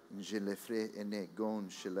 Gelefre ene gon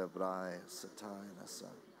shelevrai, satai nasa.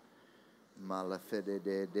 Malafede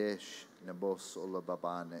de desh, nebos ola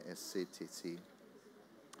babane esititi.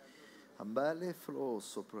 Ambale flo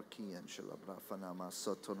soprakian shelabrafanama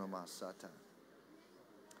sotonoma sata.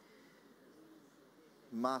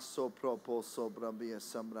 Maso propo sobrambia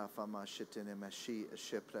sambra fama shetene meshi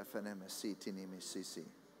sheprefene mesitini misisi.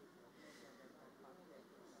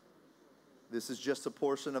 This is just a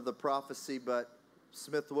portion of the prophecy, but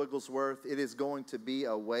Smith Wigglesworth, it is going to be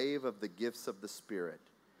a wave of the gifts of the Spirit.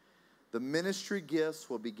 The ministry gifts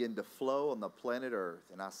will begin to flow on the planet Earth,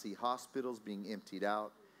 and I see hospitals being emptied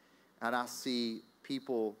out, and I see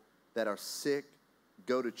people that are sick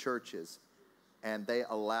go to churches, and they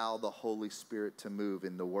allow the Holy Spirit to move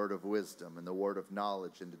in the word of wisdom and the word of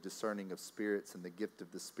knowledge and the discerning of spirits and the gift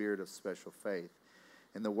of the spirit of special faith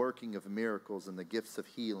and the working of miracles and the gifts of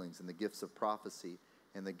healings and the gifts of prophecy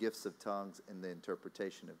and the gifts of tongues and the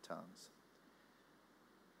interpretation of tongues.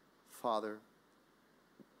 Father,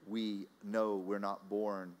 we know we're not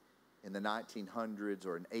born in the 1900s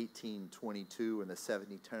or in 1822 or in the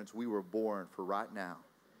 1700s. We were born for right now.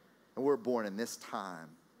 And we're born in this time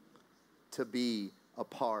to be a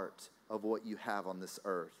part of what you have on this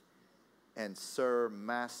earth. And Sir,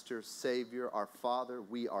 Master, Savior, our Father,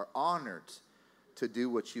 we are honored to do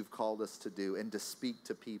what you've called us to do and to speak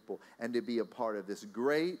to people and to be a part of this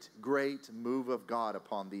great, great move of God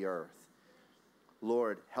upon the earth.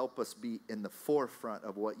 Lord, help us be in the forefront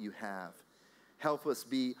of what you have. Help us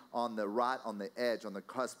be on the edge, on the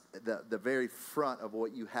cusp, the very front of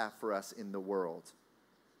what you have for us in the world.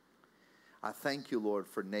 I thank you, Lord,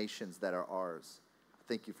 for nations that are ours. I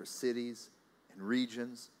thank you for cities and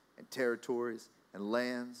regions and territories and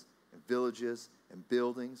lands and villages and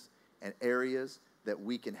buildings and areas that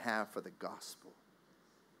we can have for the gospel.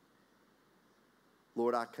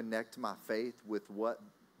 Lord, I connect my faith with what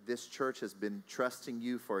this church has been trusting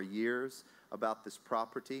you for years about this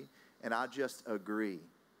property, and I just agree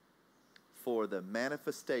for the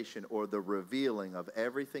manifestation or the revealing of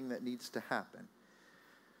everything that needs to happen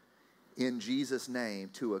in Jesus' name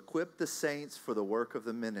to equip the saints for the work of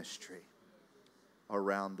the ministry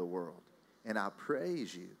around the world. And I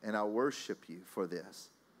praise you and I worship you for this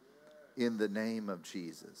in the name of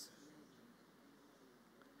Jesus.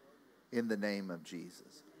 In the name of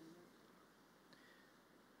Jesus.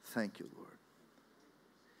 Thank you, Lord.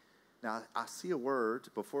 Now, I see a word,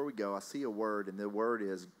 before we go, I see a word, and the word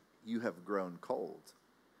is, you have grown cold.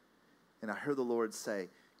 And I heard the Lord say,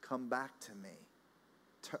 come back to me.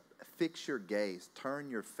 Fix your gaze, turn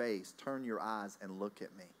your face, turn your eyes, and look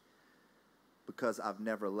at me. Because I've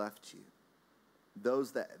never left you.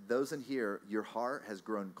 Those in here, your heart has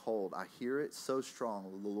grown cold. I hear it so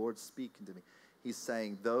strong. The Lord's speaking to me. He's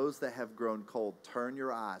saying, those that have grown cold, turn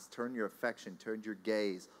your eyes, turn your affection, turn your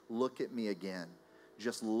gaze. Look at me again.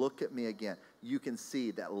 Just look at me again. You can see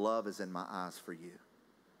that love is in my eyes for you.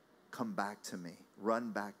 Come back to me. Run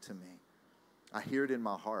back to me. I hear it in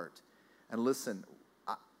my heart. And listen,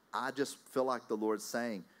 I just feel like the Lord's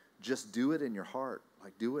saying, just do it in your heart.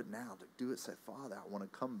 Like, do it now. Like, do it. Say, Father, I want to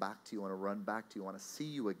come back to you. I want to run back to you. I want to see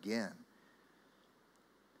you again.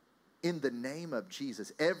 In the name of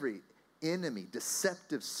Jesus, every enemy,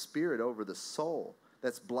 deceptive spirit over the soul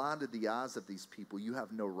that's blinded the eyes of these people, you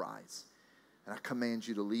have no rights. And I command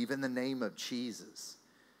you to leave in the name of Jesus.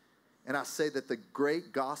 And I say that the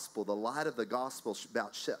great gospel, the light of the gospel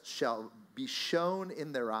shall be shown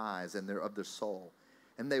in their eyes and of their soul.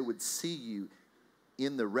 And they would see you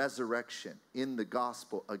in the resurrection, in the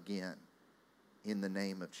gospel again, in the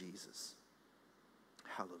name of Jesus.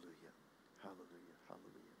 Hallelujah, hallelujah,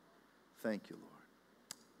 hallelujah. Thank you, Lord.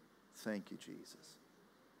 Thank you, Jesus.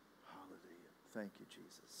 Hallelujah. Thank you,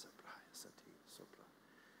 Jesus.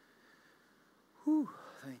 Whew.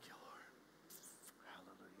 Thank you, Lord.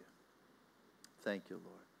 Hallelujah. Thank you,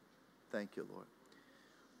 Lord. Thank you, Lord.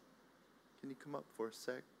 Can you come up for a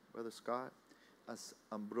sec, Brother Scott? As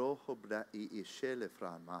ambroho bra I ishele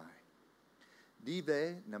fran mai.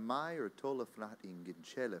 Dive na mai or tola fnat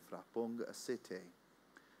inginchele fra ponga asete.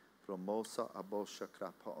 Promosa abosha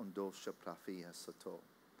krapa ondosha prafia sato.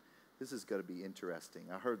 This is going to be interesting.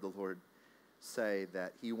 I heard the Lord say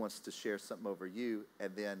that he wants to share something over you,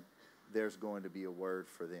 and then there's going to be a word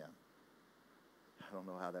for them. I don't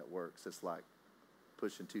know how that works. It's like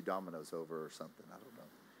pushing 2 dominoes over or something. I don't know.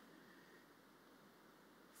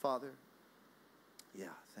 Father, yeah,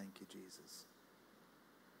 thank you, Jesus.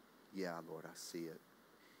 Yeah, Lord, I see it.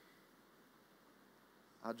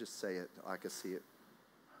 I'll just say it like I see it.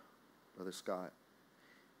 Brother Scott.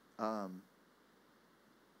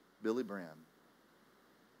 Billy Graham.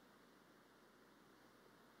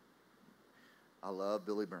 I love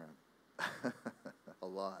Billy Graham a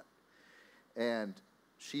lot. And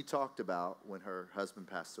she talked about when her husband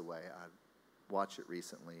passed away. I watched it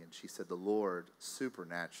recently, and she said the Lord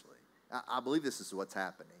supernaturally. I believe this is what's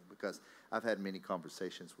happening because I've had many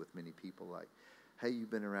conversations with many people like, hey,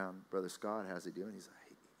 you've been around Brother Scott. How's he doing? He's like,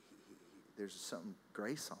 there's something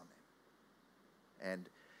grace on him. And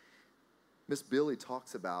Miss Billy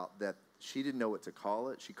talks about that she didn't know what to call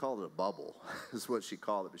it. She called it a bubble is what she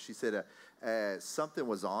called it. But she said something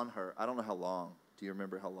was on her. I don't know how long. Do you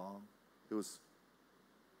remember how long? It was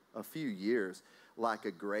a few years. Like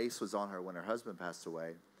a grace was on her when her husband passed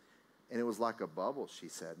away. And it was like a bubble, she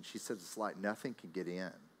said. And she said it's like nothing can get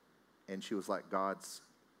in. And she was like, God's,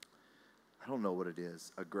 I don't know what it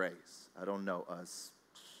is, a grace. I don't know us.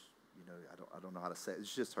 You know, I don't know how to say it.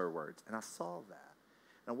 It's just her words. And I saw that.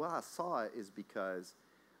 And why I saw it is because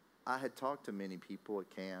I had talked to many people at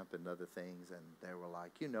camp and other things, and they were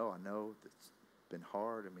like, I know it's been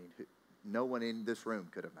hard. I mean, no one in this room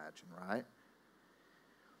could imagine, right?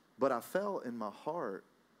 But I felt in my heart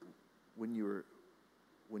when you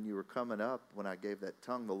were coming up, when I gave that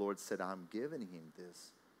tongue, the Lord said, I'm giving him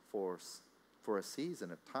this for a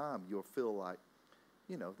season of time. You'll feel like,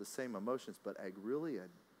 the same emotions, but really a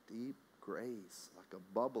deep grace, like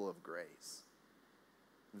a bubble of grace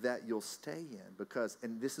that you'll stay in because,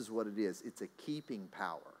 and this is what it is, it's a keeping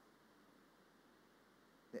power.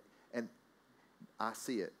 And I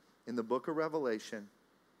see it. In the book of Revelation,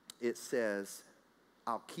 it says,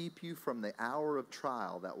 I'll keep you from the hour of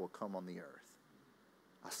trial that will come on the earth.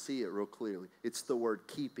 I see it real clearly. It's the word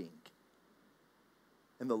keeping.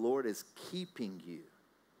 And the Lord is keeping you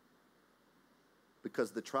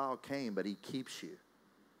because the trial came, but he keeps you.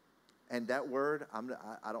 And that word,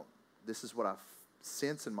 this is what I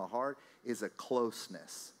sense in my heart, is a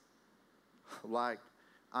closeness. Like,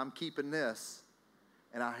 I'm keeping this,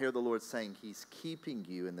 and I hear the Lord saying he's keeping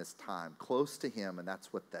you in this time, close to him, and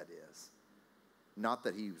that's what that is. Not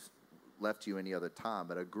that he's left you any other time,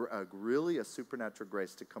 but really a supernatural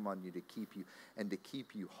grace to come on you to keep you, and to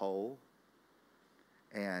keep you whole.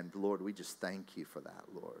 And Lord, we just thank you for that,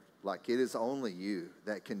 Lord. Like, it is only you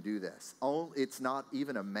that can do this. It's not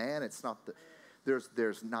even a man. It's not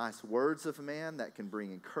there's nice words of man that can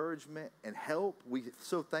bring encouragement and help. We're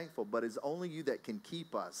so thankful, but it's only you that can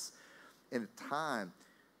keep us in a time,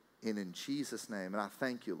 and in Jesus' name. And I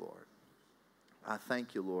thank you, Lord. I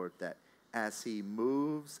thank you, Lord, that as he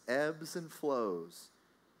moves, ebbs and flows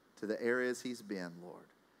to the areas he's been, Lord,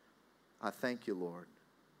 I thank you, Lord.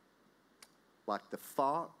 Like the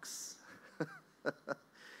fox,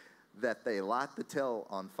 that they light the tail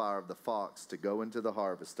on fire of the fox to go into the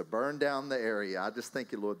harvest, to burn down the area. I just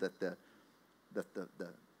thank you, Lord, that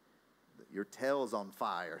your tail's on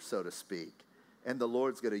fire, so to speak. And the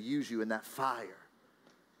Lord's going to use you in that fire.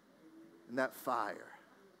 In that fire.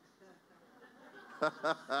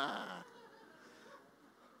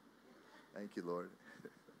 Thank you, Lord.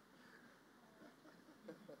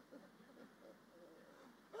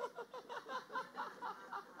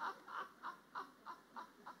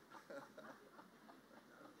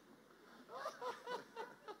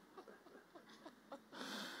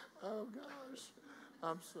 Oh,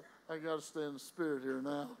 gosh. I got to stay in the spirit here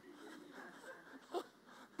now.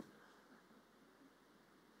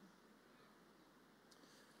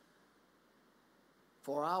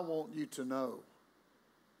 For I want you to know,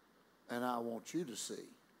 and I want you to see,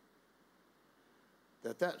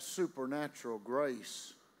 that supernatural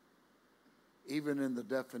grace, even in the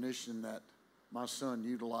definition that my son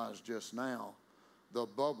utilized just now, the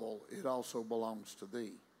bubble, it also belongs to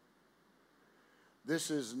thee.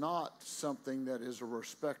 This is not something that is a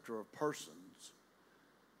respecter of persons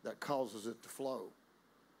that causes it to flow.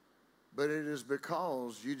 But it is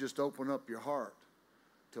because you just open up your heart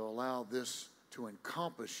to allow this to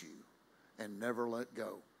encompass you and never let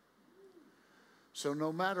go. So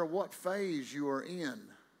no matter what phase you are in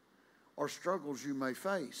or struggles you may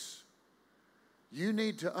face, you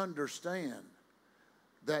need to understand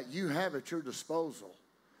that you have at your disposal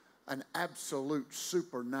an absolute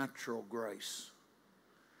supernatural grace.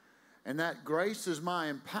 And that grace is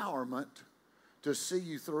my empowerment to see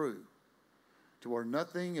you through to where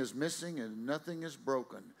nothing is missing and nothing is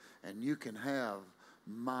broken, and you can have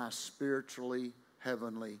my spiritually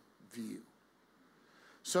heavenly view.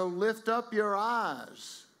 So lift up your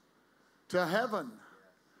eyes to heaven,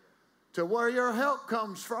 to where your help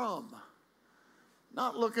comes from.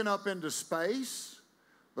 Not looking up into space,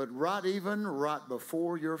 but right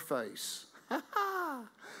before your face.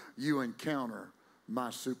 You encounter my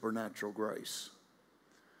supernatural grace.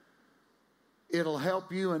 It'll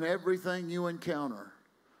help you in everything you encounter.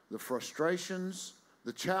 The frustrations,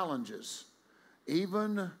 the challenges.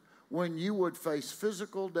 Even when you would face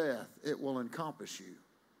physical death, it will encompass you.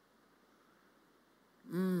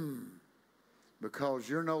 Because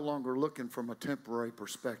you're no longer looking from a temporary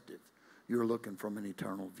perspective. You're looking from an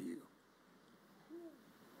eternal view.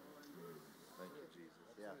 Thank you, Jesus.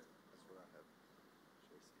 Yeah, that's what I have.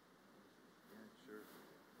 Yeah, sure.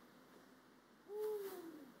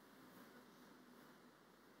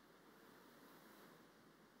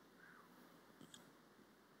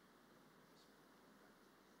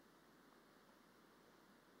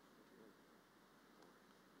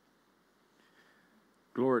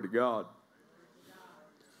 Glory to God.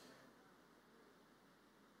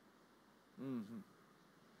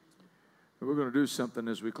 We're going to do something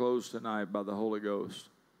as we close tonight by the Holy Ghost.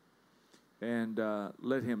 And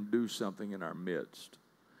let Him do something in our midst.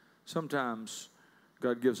 Sometimes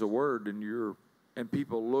God gives a word and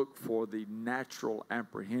people look for the natural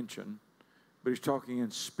apprehension, but He's talking in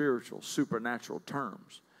spiritual, supernatural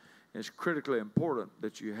terms. And it's critically important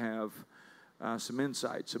that you have some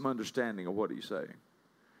insight, some understanding of what He's saying.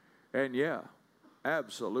 And yeah,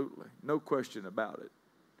 absolutely, no question about it.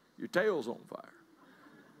 Your tail's on fire.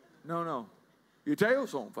 No, your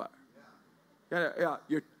tail's on fire. Yeah,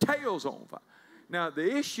 your tail's on fire. Now,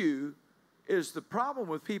 the issue is the problem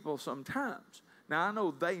with people sometimes. Now, I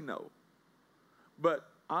know they know. But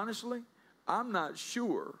honestly, I'm not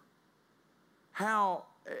sure how,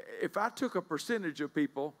 if I took a percentage of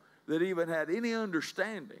people that even had any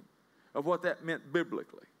understanding of what that meant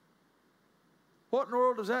biblically. What in the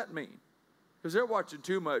world does that mean? Because they're watching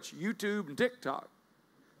too much YouTube and TikTok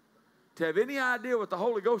to have any idea what the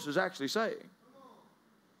Holy Ghost is actually saying.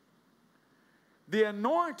 The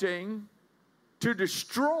anointing to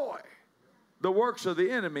destroy the works of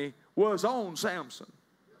the enemy was on Samson.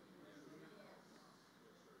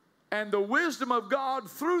 And the wisdom of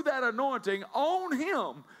God through that anointing on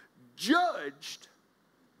him judged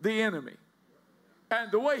the enemy.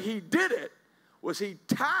 And the way he did it was he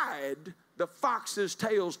tied the fox's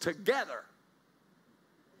tails together.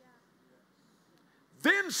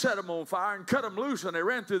 Then set them on fire and cut them loose, and they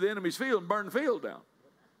ran through the enemy's field and burned the field down.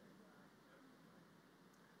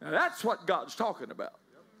 Now that's what God's talking about.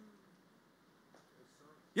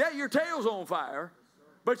 Yeah, your tail's on fire,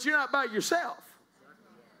 but you're not by yourself.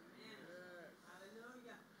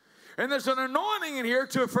 And there's an anointing in here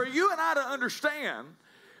for you and I to understand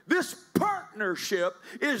this partnership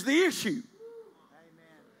is the issue.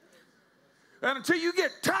 And until you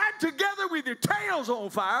get tied together with your tails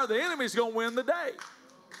on fire, the enemy's going to win the day.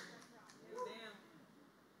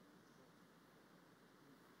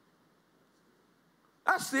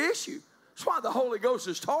 That's the issue. That's why the Holy Ghost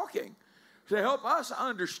is talking, to help us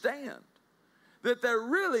understand that there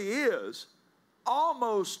really is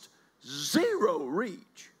almost zero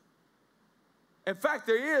reach. In fact,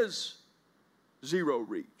 there is zero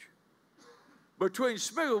reach between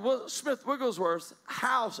Smith Wigglesworth's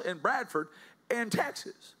house in Bradford and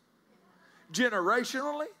Texas.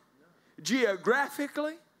 Generationally,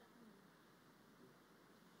 geographically.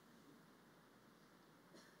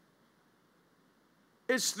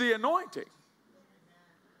 It's the anointing.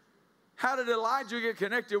 How did Elijah get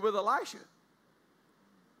connected with Elisha?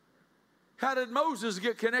 How did Moses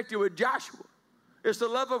get connected with Joshua? It's the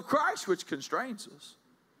love of Christ which constrains us.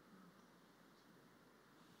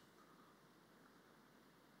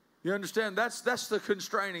 You understand? That's the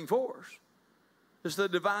constraining force. It's the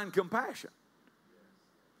divine compassion.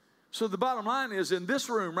 So the bottom line is, in this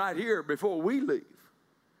room right here, before we leave,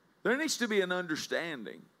 there needs to be an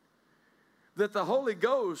understanding that the Holy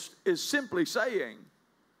Ghost is simply saying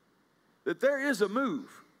that there is a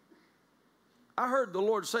move. I heard the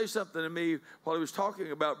Lord say something to me while He was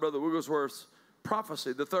talking about Brother Wigglesworth's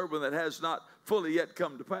prophecy, the third one that has not fully yet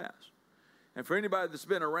come to pass. And for anybody that's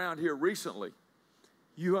been around here recently,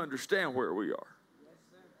 you understand where we are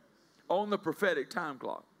on the prophetic time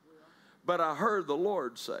clock. But I heard the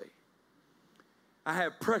Lord say, I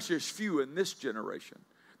have precious few in this generation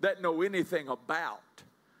that know anything about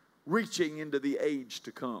reaching into the age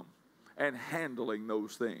to come and handling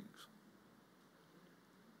those things.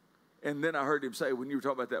 And then I heard Him say, when you were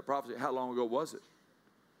talking about that prophecy, how long ago was it?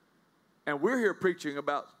 And we're here preaching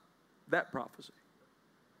about that prophecy.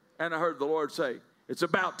 And I heard the Lord say, it's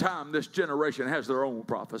about time this generation has their own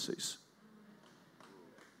prophecies.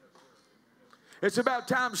 It's about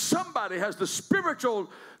time somebody has the spiritual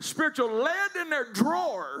lead in their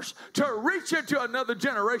drawers to reach into another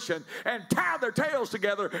generation and tie their tails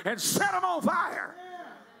together and set them on fire.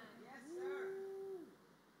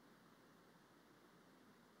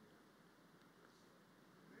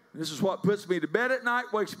 This is what puts me to bed at night,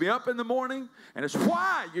 wakes me up in the morning, and it's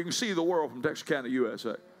why you can see the world from Texarkana,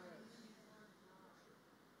 USA.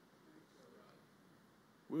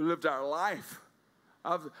 We lived our life.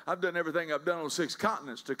 I've done everything I've done on 6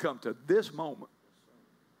 continents to come to this moment.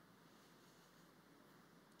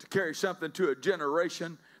 To carry something to a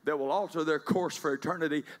generation that will alter their course for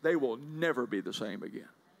eternity. They will never be the same again.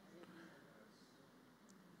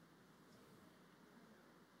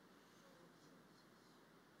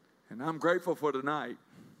 And I'm grateful for tonight.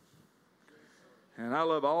 And I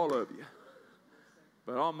love all of you.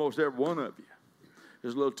 But almost every one of you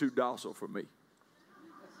is a little too docile for me.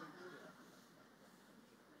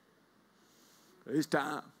 It's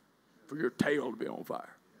time for your tail to be on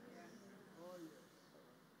fire.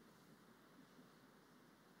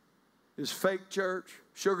 This fake church,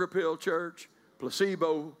 sugar pill church,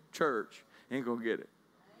 placebo church ain't going to get it.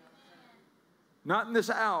 Not in this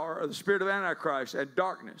hour of the spirit of Antichrist and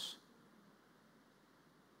darkness.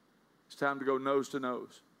 It's time to go nose to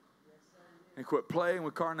nose and quit playing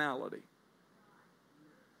with carnality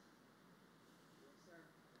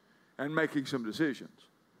and making some decisions.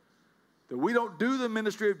 That we don't do the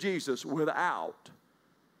ministry of Jesus without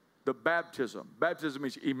the baptism. Baptism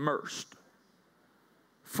means immersed.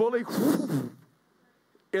 Fully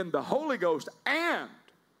in the Holy Ghost and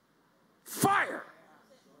fire.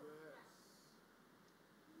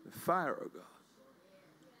 The fire of God.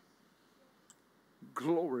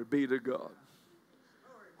 Glory be to God.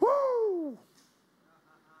 Woo!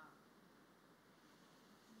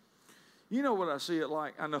 You know what I see it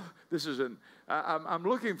like? I know this isn't, I'm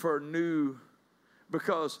looking for a new,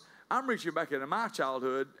 because I'm reaching back into my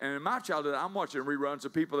childhood, and in my childhood, I'm watching reruns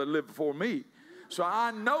of people that lived before me. So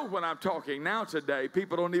I know when I'm talking now today,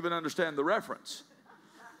 people don't even understand the reference.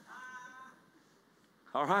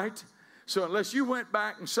 All right? So unless you went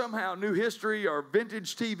back and somehow knew history or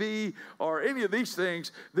vintage TV or any of these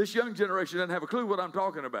things, this young generation doesn't have a clue what I'm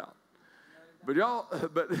talking about. But y'all,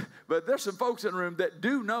 but there's some folks in the room that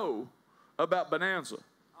do know about Bonanza.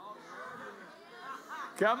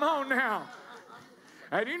 Come on now.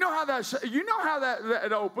 And you know how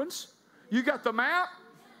that opens. You got the map.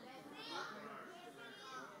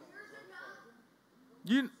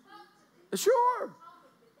 Sure.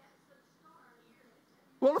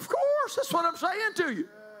 Well, of course, that's what I'm saying to you.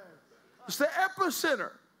 It's the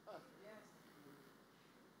epicenter.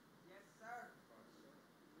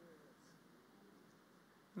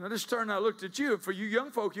 And I just turned and I looked at you. For you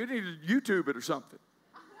young folk, you need to YouTube it or something.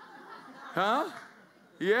 Huh?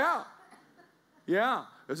 Yeah. Yeah.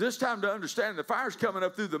 Because it's time to understand the fire's coming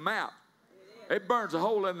up through the map. It burns a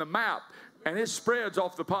hole in the map, and it spreads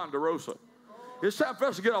off the Ponderosa. It's time for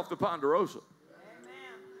us to get off the Ponderosa.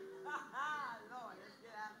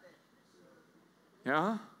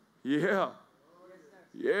 Yeah, yeah,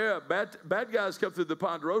 yeah. Bad guys come through the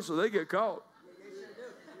Ponderosa, they get caught.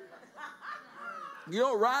 You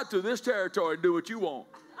don't ride through this territory and do what you want.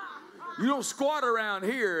 You don't squat around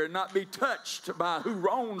here and not be touched by who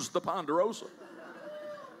owns the Ponderosa.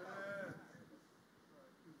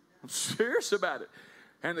 I'm serious about it.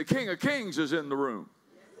 And the King of Kings is in the room.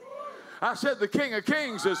 I said the King of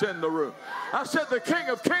Kings is in the room. I said the King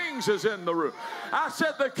of Kings is in the room. I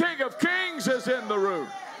said the King of Kings is in the room.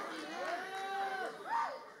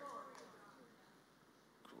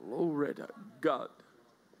 Glory to God.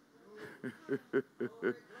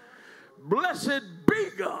 Blessed be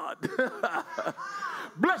God.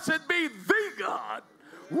 Blessed be the God.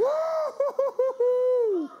 Woo!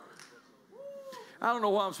 I don't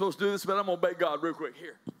know why I'm supposed to do this, but I'm going to obey God real quick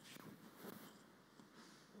here.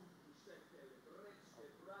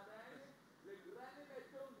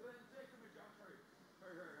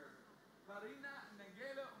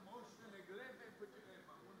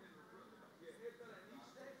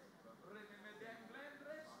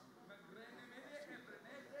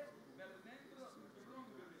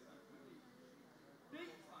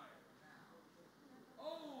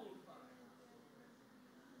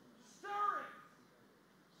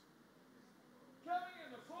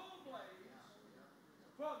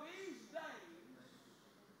 For these days,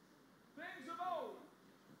 things of old,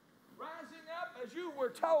 rising up as you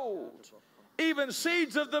were told, even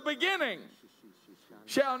seeds of the beginning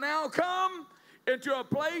shall now come into a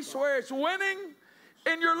place where it's winning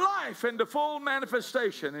in your life into full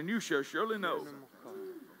manifestation. And you shall surely know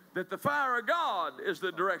that the fire of God is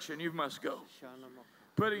the direction you must go.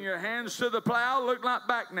 Putting your hands to the plow, look not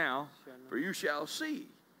back now, for you shall see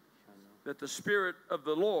that the Spirit of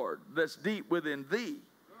the Lord that's deep within thee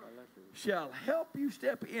shall help you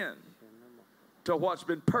step in to what's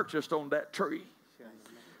been purchased on that tree.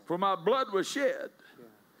 For my blood was shed,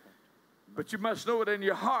 but you must know it in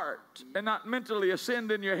your heart and not mentally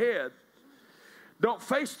ascend in your head. Don't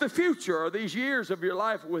face the future or these years of your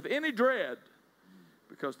life with any dread,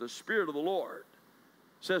 because the Spirit of the Lord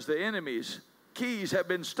says the enemy's keys have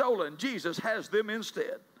been stolen. Jesus has them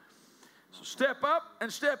instead. So step up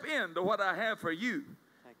and step into what I have for you,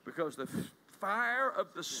 because the fire of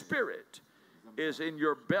the Spirit is in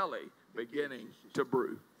your belly beginning to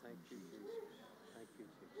brew. Thank you, Jesus. Thank you,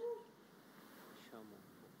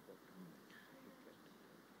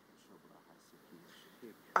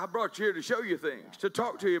 Jesus. I brought you here to show you things, to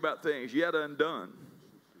talk to you about things yet undone.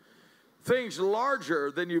 Things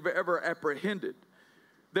larger than you've ever apprehended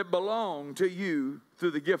that belong to you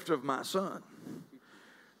through the gift of my Son.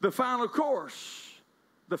 The final course,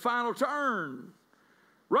 the final turn,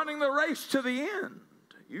 running the race to the end.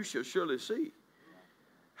 You shall surely see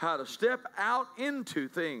how to step out into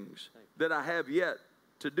things that I have yet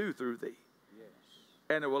to do through thee.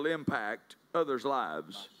 And it will impact others'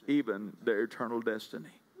 lives, even their eternal destiny.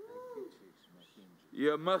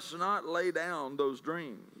 You must not lay down those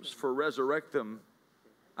dreams, for resurrect them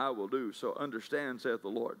I will do. So understand, saith the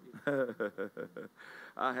Lord,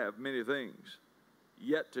 I have many things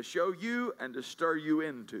yet to show you and to stir you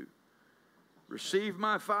into. Receive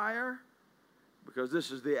my fire, because this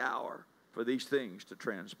is the hour for these things to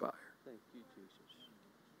transpire. Thank you, Jesus.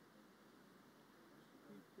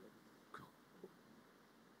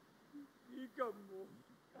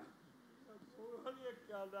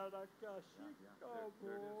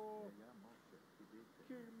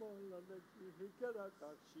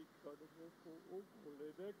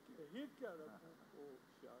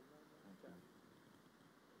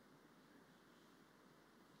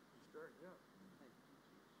 Stirring you up.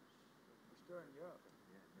 He's stirring you up.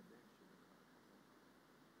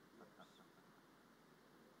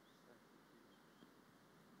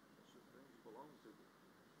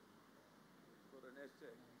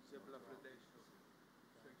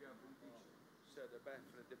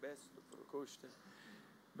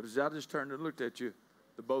 But as I just turned and looked at you,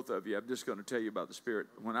 the both of you, I'm just going to tell you about the Spirit.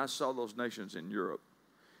 When I saw those nations in Europe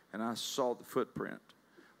and I saw the footprint,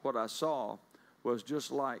 what I saw was just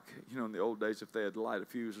like, you know, in the old days, if they had to light a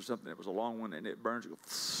fuse or something, it was a long one and it burns,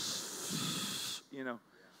 you know.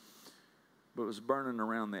 But it was burning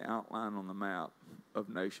around the outline on the map of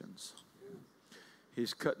nations.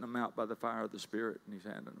 He's cutting them out by the fire of the Spirit, and he's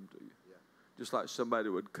handing them to you. Yeah. Just like somebody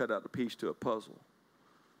would cut out a piece to a puzzle.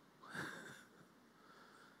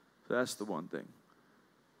 So that's the one thing.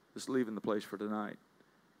 Just leaving the place for tonight.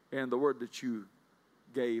 And the word that you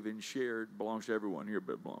gave and shared belongs to everyone here,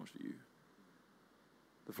 but it belongs to you.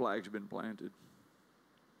 The flag's been planted.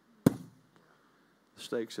 The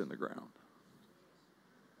stake's in the ground.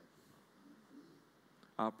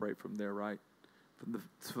 Operate from there, right?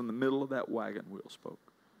 From the middle of that wagon wheel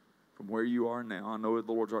spoke. From where you are now, I know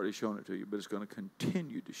the Lord's already shown it to you, but it's going to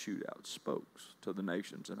continue to shoot out spokes to the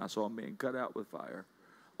nations. And I saw them being cut out with fire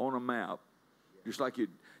on a map, just like you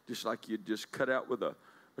just cut out with a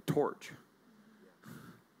torch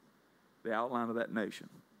the outline of that nation.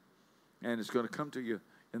 And it's going to come to you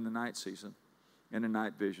in the night season and in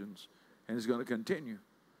night visions. And it's going to continue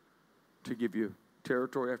to give you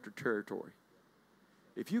territory after territory.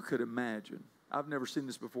 If you could imagine, I've never seen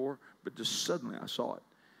this before, but just suddenly I saw it.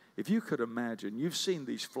 If you could imagine, you've seen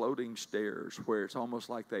these floating stairs where it's almost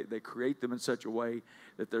like they create them in such a way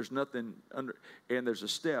that there's nothing under, and there's a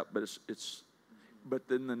step, but but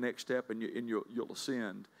then the next step, and you'll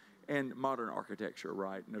ascend. And modern architecture,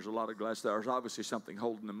 right? And there's a lot of glass. There's obviously something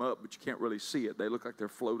holding them up, but you can't really see it. They look like they're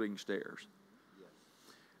floating stairs.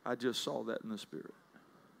 I just saw that in the Spirit.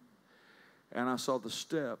 And I saw the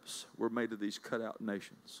steps were made of these cut-out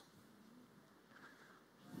nations.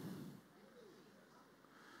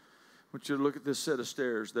 I want you to look at this set of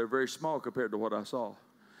stairs. They're very small compared to what I saw.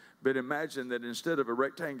 But imagine that instead of a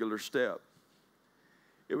rectangular step,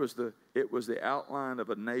 it was the outline of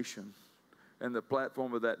a nation. And the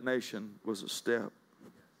platform of that nation was a step.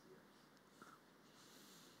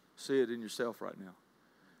 See it in yourself right now,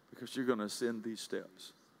 because you're going to ascend these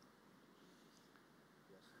steps.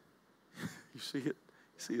 You see it?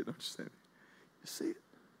 You see it, don't you, Sandy? You see it?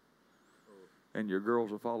 And your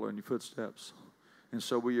girls will follow in your footsteps. And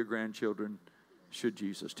so will your grandchildren, should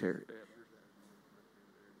Jesus tarry.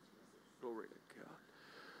 Glory to God.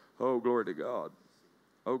 Oh, glory to God.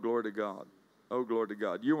 Oh, glory to God. Oh, glory to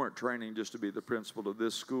God. You weren't training just to be the principal of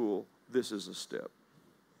this school. This is a step.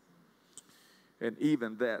 And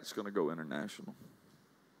even that's going to go international.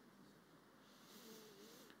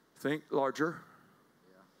 Think larger.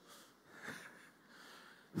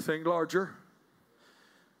 Think larger.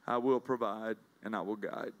 I will provide and I will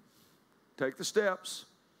guide. Take the steps.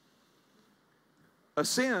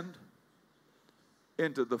 Ascend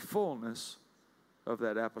into the fullness of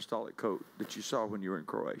that apostolic coat that you saw when you were in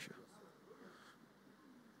Croatia.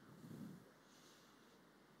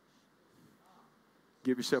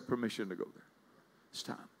 Give yourself permission to go there. It's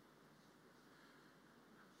time.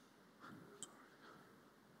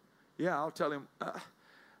 Yeah, I'll tell him.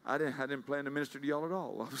 I didn't plan to minister to y'all at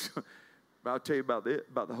all. I'll tell you about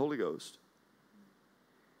the Holy Ghost.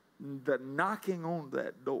 The knocking on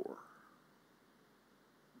that door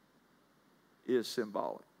is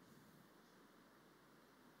symbolic.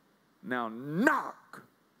 Now knock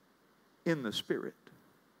in the Spirit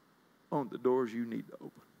on the doors you need to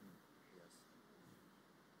open.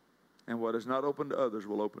 And what is not open to others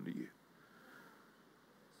will open to you.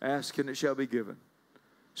 Ask and it shall be given.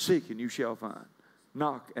 Seek and you shall find.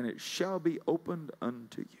 Knock and it shall be opened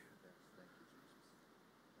unto you.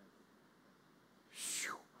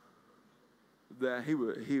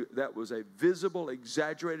 That was a visible,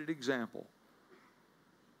 exaggerated example.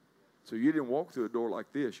 So you didn't walk through a door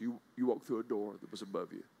like this. You walked through a door that was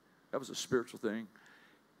above you. That was a spiritual thing.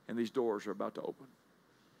 And these doors are about to open.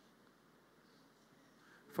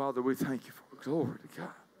 Father, we thank you for it. Glory to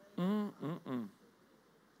God.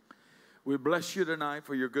 We bless you tonight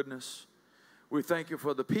for your goodness. We thank you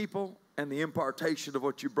for the people and the impartation of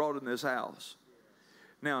what you brought in this house.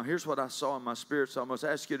 Now, here's what I saw in my spirit, so I must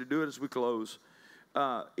ask you to do it as we close.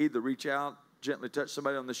 Either reach out, gently touch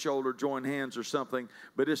somebody on the shoulder, join hands or something,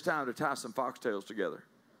 but it's time to tie some foxtails together.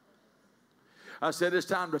 I said it's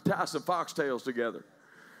time to tie some foxtails together.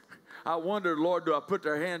 I wondered, Lord, do I put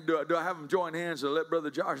their hand, do I have them join hands and let Brother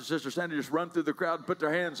Josh and Sister Sandy just run through the crowd and put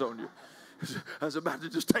their hands on you? I was about to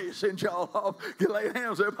just send y'all off, lay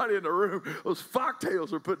hands on everybody in the room. Those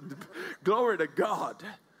foxtails are putting glory to God.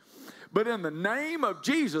 But in the name of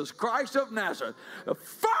Jesus Christ of Nazareth, the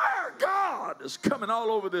fire of God is coming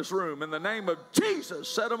all over this room. In the name of Jesus,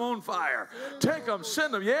 set them on fire. Take them,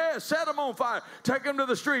 send them. Yeah, set them on fire. Take them to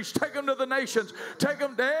the streets. Take them to the nations. Take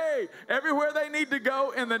them, hey, everywhere they need to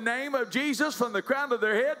go. In the name of Jesus, from the crown of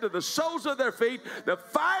their head to the soles of their feet, the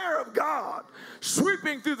fire of God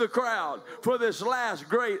sweeping through the crowd for this last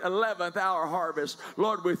great 11th hour harvest.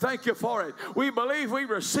 Lord, we thank you for it. We believe we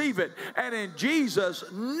receive it. And in Jesus'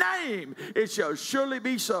 name, it shall surely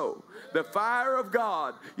be so. The fire of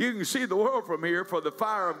God. You can see the world from here, for the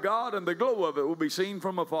fire of God and the glow of it will be seen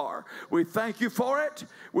from afar. We thank you for it.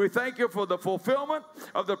 We thank you for the fulfillment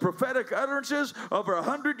of the prophetic utterances over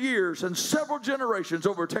 100 years and several generations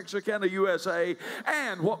over Texarkana, USA,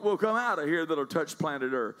 and what will come out of here that will touch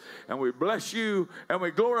planet Earth. And we bless you, and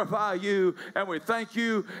we glorify you, and we thank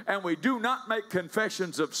you, and we do not make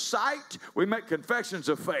confessions of sight. We make confessions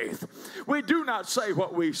of faith. We do not say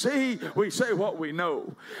what we see. We say what we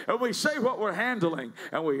know. And we say what we're handling,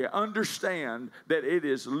 and we understand that it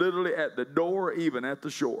is literally at the door, even at the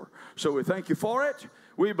shore. So we thank you for it.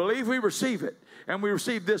 We believe we receive it, and we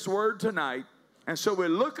receive this word tonight. And so we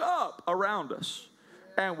look up around us,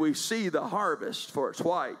 and we see the harvest, for it's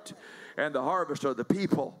white, and the harvest are the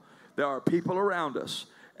people. There are people around us,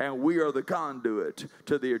 and we are the conduit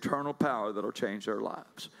to the eternal power that will change their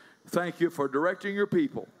lives. Thank you for directing your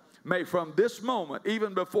people. May from this moment,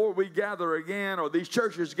 even before we gather again, or these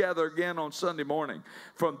churches gather again on Sunday morning,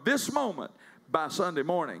 from this moment, by Sunday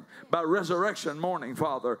morning, by resurrection morning,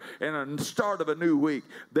 Father, and the start of a new week,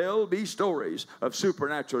 there'll be stories of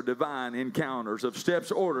supernatural divine encounters, of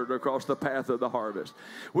steps ordered across the path of the harvest.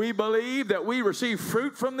 We believe that we receive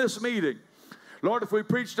fruit from this meeting. Lord, if we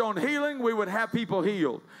preached on healing, we would have people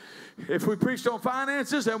healed. If we preached on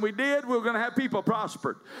finances, and we did, we're going to have people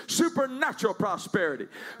prospered. Supernatural prosperity.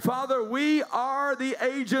 Father, we are the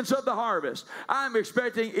agents of the harvest. I'm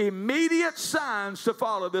expecting immediate signs to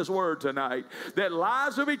follow this word tonight, that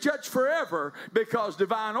lives will be touched forever, because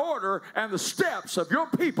divine order and the steps of your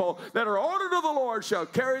people that are ordered of the Lord shall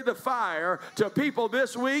carry the fire to people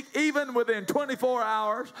this week, even within 24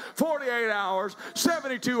 hours, 48 hours,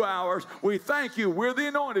 72 hours. We thank you. We're the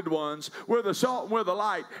anointed ones. We're the salt and we're the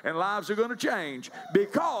light, and lives are going to change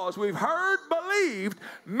because we've heard, believed,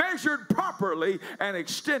 measured properly, and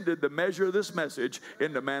extended the measure of this message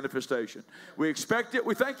into manifestation. We expect it.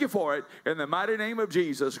 We thank you for it in the mighty name of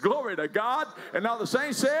Jesus. Glory to God. And all the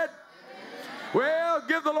saints said, amen. Well,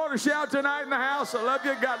 give the Lord a shout tonight in the house. I love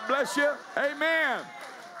you. God bless you. Amen.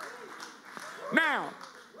 Now,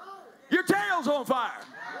 your tail's on fire.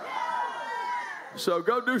 So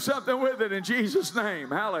go do something with it in Jesus' name.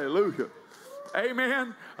 Hallelujah.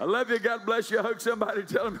 Amen. I love you. God bless you. Hug somebody.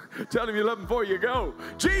 Tell them you love them before you go.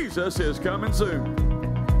 Jesus is coming soon.